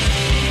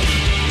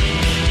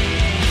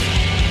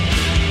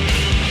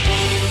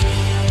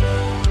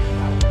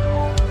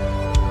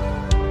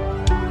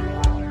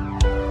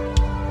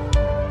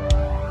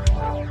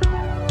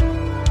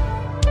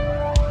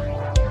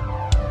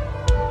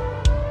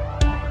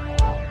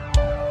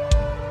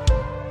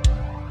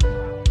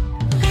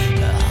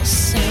 I'll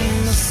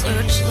sing the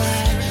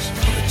searchlight,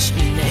 put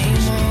your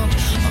name on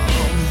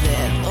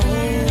that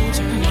old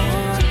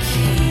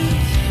marquee,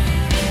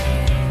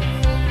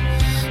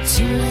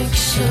 to make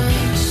sure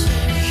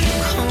you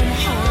come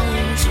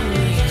home to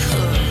me,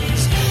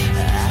 'cause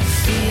I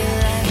feel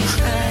like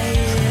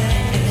crying.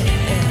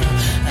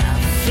 I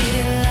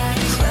feel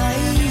like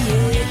crying.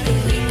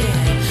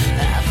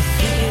 I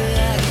feel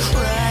like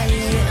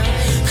crying,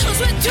 'cause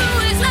we're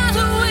doing all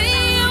the way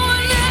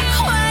when not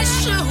quite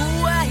sure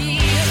why.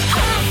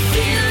 I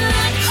feel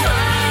like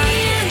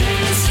crying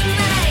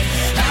tonight.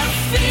 I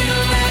feel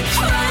like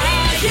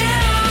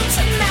crying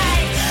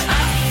tonight.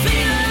 I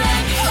feel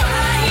like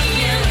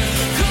crying,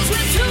 'cause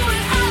we're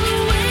doing all the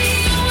way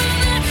when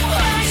not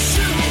quite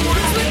sure why.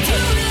 'Cause we're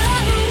doing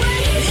all the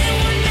way and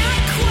we're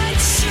not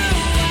quite sure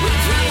why.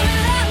 We're doing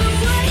all the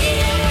way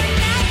and we're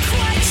not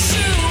quite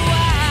sure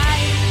why.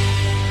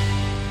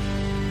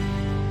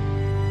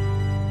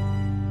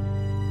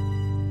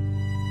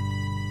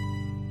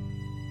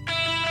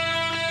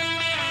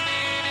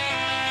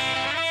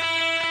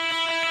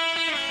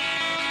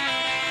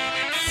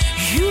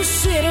 You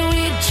said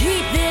we'd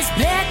keep this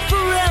back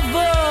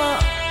forever.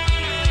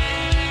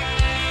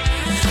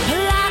 A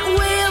light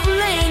way of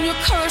laying your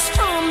curse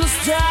from the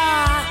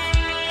start.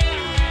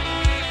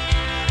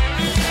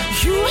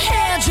 You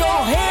had your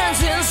hands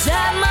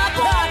inside my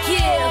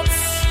pockets,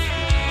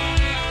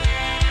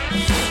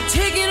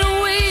 taking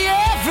away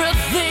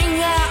everything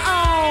I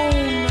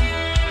own.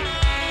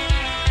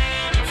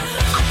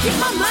 I keep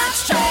my mind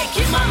straight,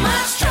 keep my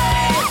mind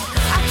straight.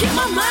 I keep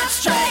my mind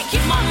straight,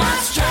 keep my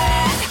mind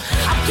straight.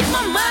 I keep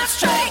my mind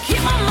straight,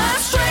 keep my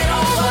mind straight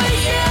over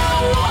you.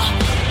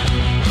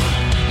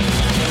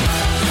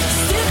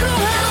 Stick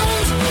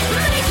around,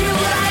 make it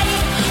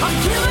right. I'm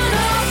giving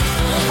up,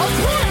 I'm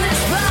pulling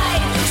this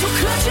fight. So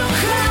cut your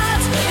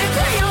cards and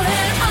pay your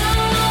head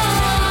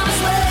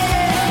honestly.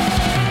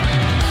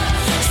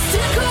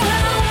 Stick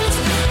around,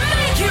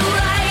 make it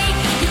right.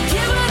 You're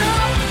giving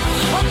up,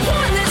 I'm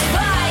pulling this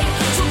fight.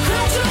 So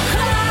cut your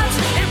cards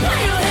and pay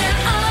your head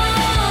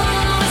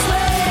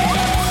honestly.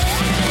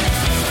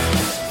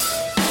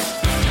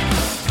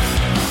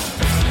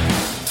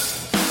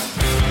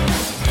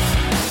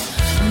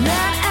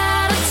 Nine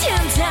out of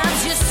 10 times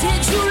you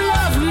said you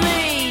love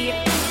me,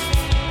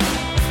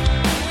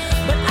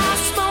 but I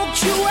smoked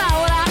you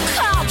out, I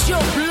called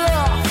your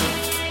bluff.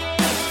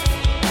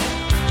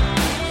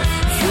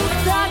 You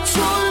thought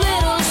your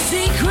little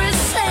secret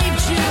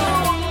saved you,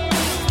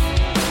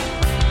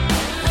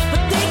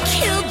 but they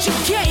killed your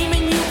game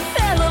and you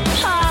fell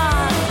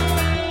apart.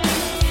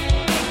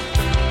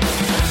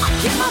 I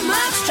keep my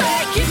mind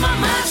straight, keep my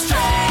mind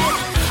straight.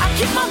 I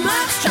keep my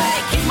mind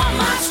straight, keep my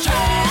mind straight.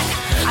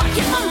 I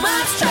keep my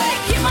mind straight,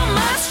 keep my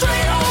mind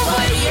straight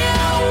over you.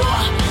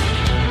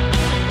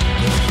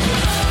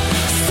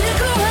 Stick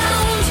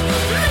around,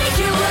 make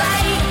it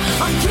right.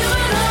 I'm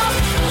giving up,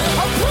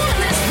 I'm pulling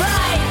this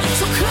fight.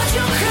 So cut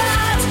your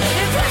cards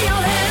and pay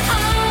your head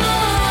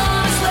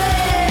honestly.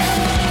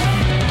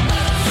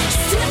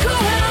 Stick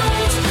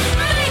around,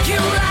 make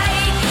it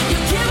right.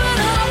 You're giving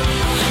up,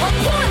 I'm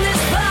pulling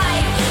this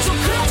fight. So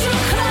cut your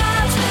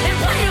cards and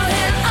pay your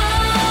head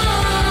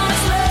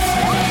honestly.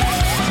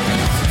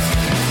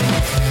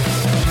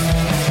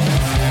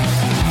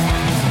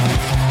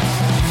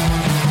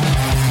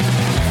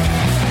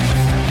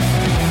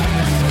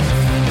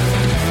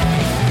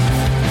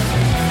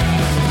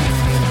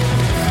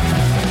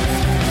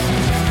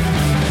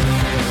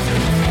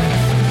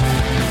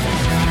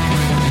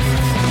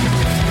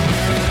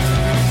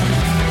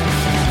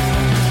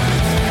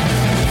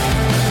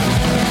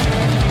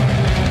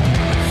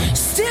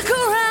 Stick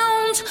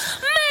around,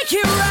 make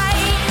it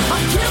right.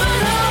 I'm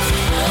giving up,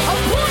 I'm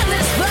pulling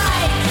this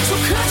fight. So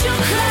cut your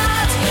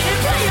cards and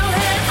pay your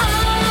head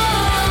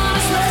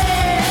honestly.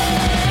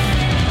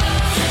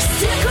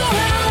 Stick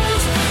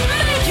around,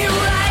 make it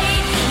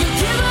right. You're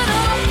giving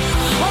up,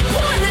 I'm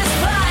pulling this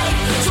fight.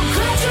 So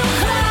cut your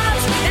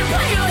cards and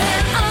pay your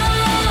head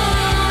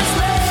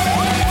honestly.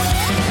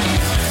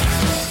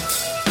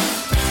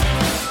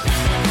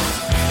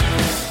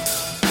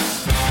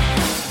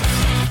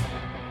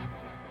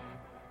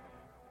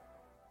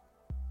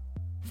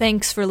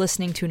 Thanks for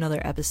listening to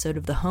another episode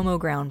of the Homo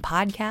Ground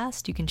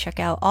podcast. You can check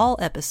out all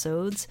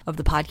episodes of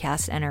the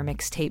podcast and our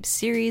mixtape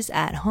series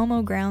at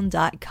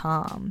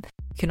homoground.com.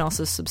 You can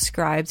also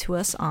subscribe to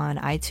us on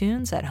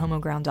iTunes at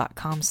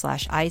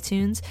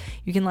homoground.com/iTunes.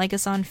 You can like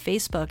us on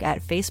Facebook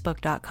at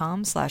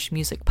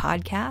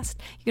facebook.com/musicpodcast.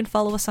 You can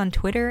follow us on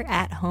Twitter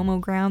at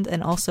homoground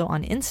and also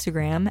on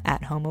Instagram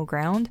at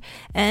homoground.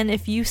 And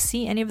if you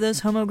see any of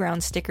those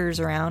homoground stickers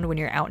around when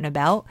you're out and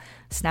about,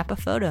 snap a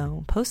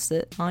photo, post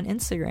it on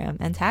Instagram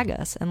and tag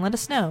us and let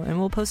us know, and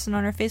we'll post it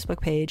on our Facebook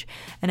page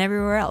and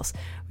everywhere else.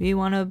 We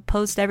want to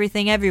post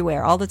everything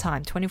everywhere all the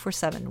time,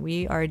 24/7.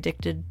 We are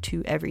addicted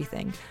to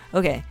everything.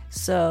 Okay,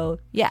 so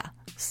yeah,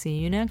 see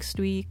you next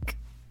week.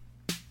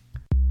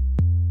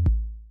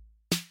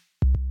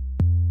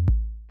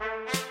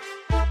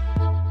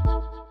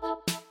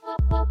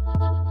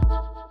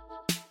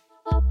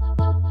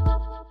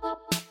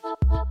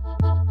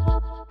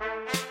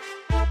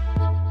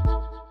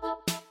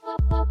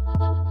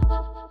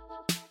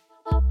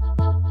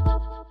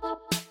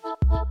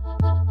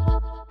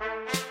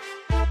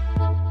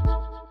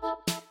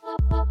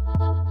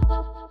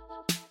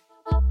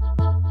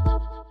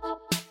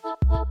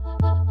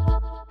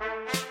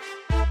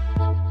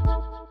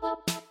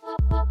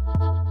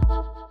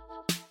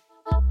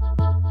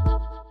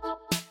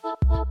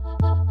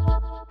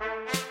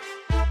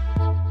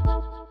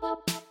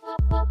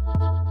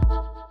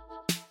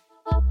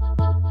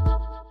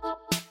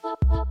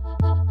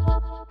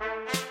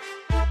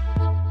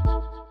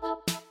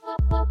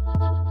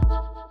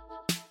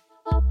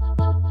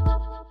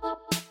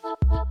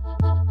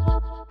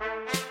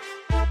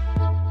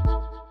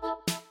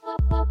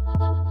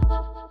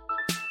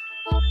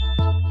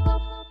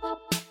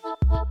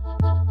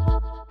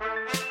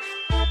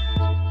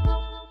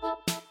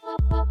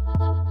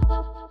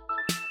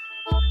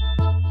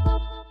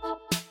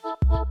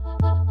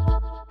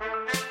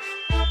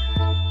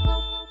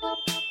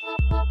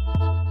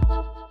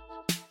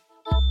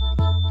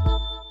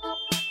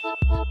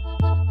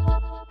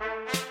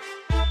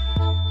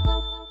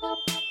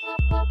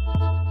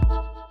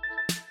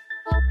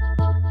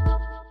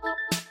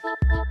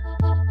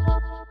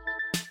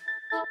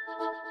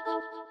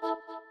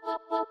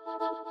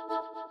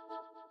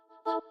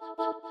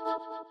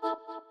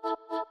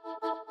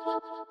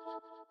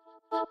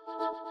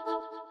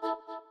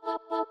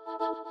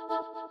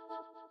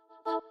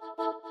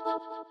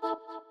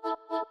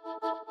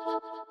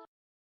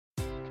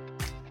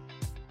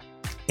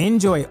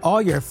 Enjoy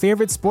all your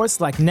favorite sports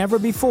like never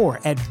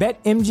before at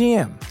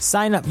BetMGM.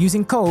 Sign up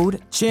using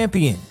code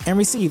CHAMPION and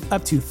receive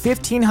up to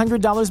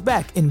 $1,500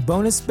 back in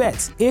bonus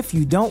bets if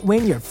you don't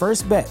win your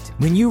first bet.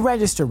 When you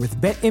register with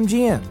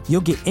BetMGM,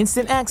 you'll get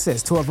instant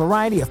access to a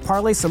variety of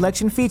parlay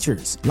selection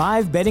features,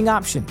 live betting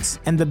options,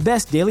 and the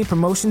best daily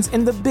promotions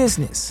in the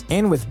business.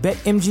 And with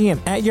BetMGM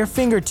at your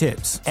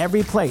fingertips,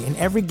 every play and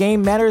every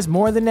game matters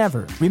more than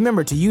ever.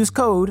 Remember to use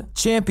code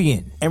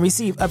CHAMPION and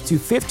receive up to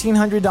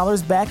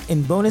 $1,500 back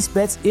in bonus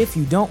bets if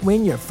you don't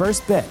win your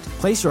first bet.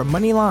 Place your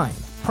money line,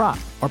 prop,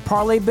 or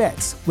parlay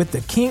bets with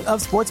the king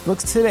of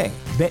sportsbooks today.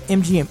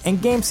 BetMGM and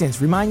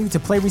GameSense remind you to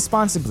play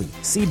responsibly.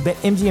 See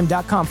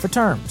BetMGM.com for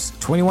terms.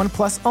 21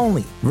 plus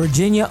only.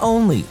 Virginia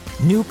only.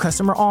 New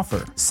customer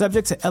offer.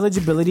 Subject to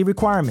eligibility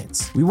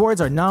requirements. Rewards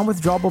are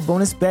non-withdrawable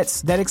bonus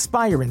bets that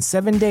expire in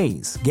 7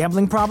 days.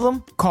 Gambling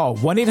problem? Call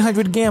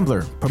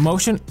 1-800-GAMBLER.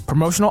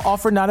 Promotional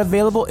offer not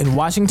available in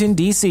Washington,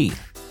 D.C.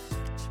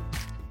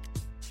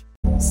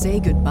 Say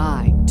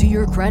goodbye to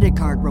your credit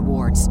card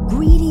rewards.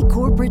 Greedy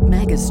corporate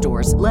mega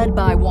stores, led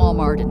by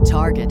Walmart and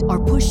Target,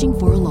 are pushing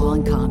for a law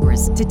in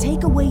Congress to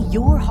take away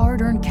your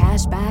hard-earned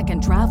cash back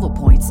and travel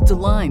points to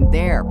line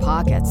their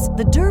pockets.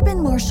 The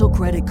Durbin-Marshall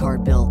credit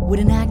card bill would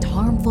enact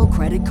harmful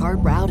credit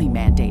card routing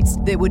mandates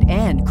that would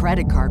end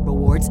credit card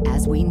rewards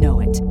as we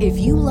know it. If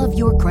you love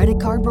your credit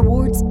card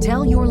rewards,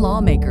 tell your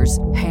lawmakers,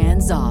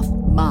 hands off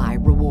my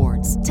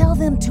rewards. Tell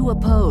them to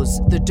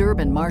oppose the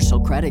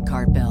Durbin-Marshall credit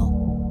card bill.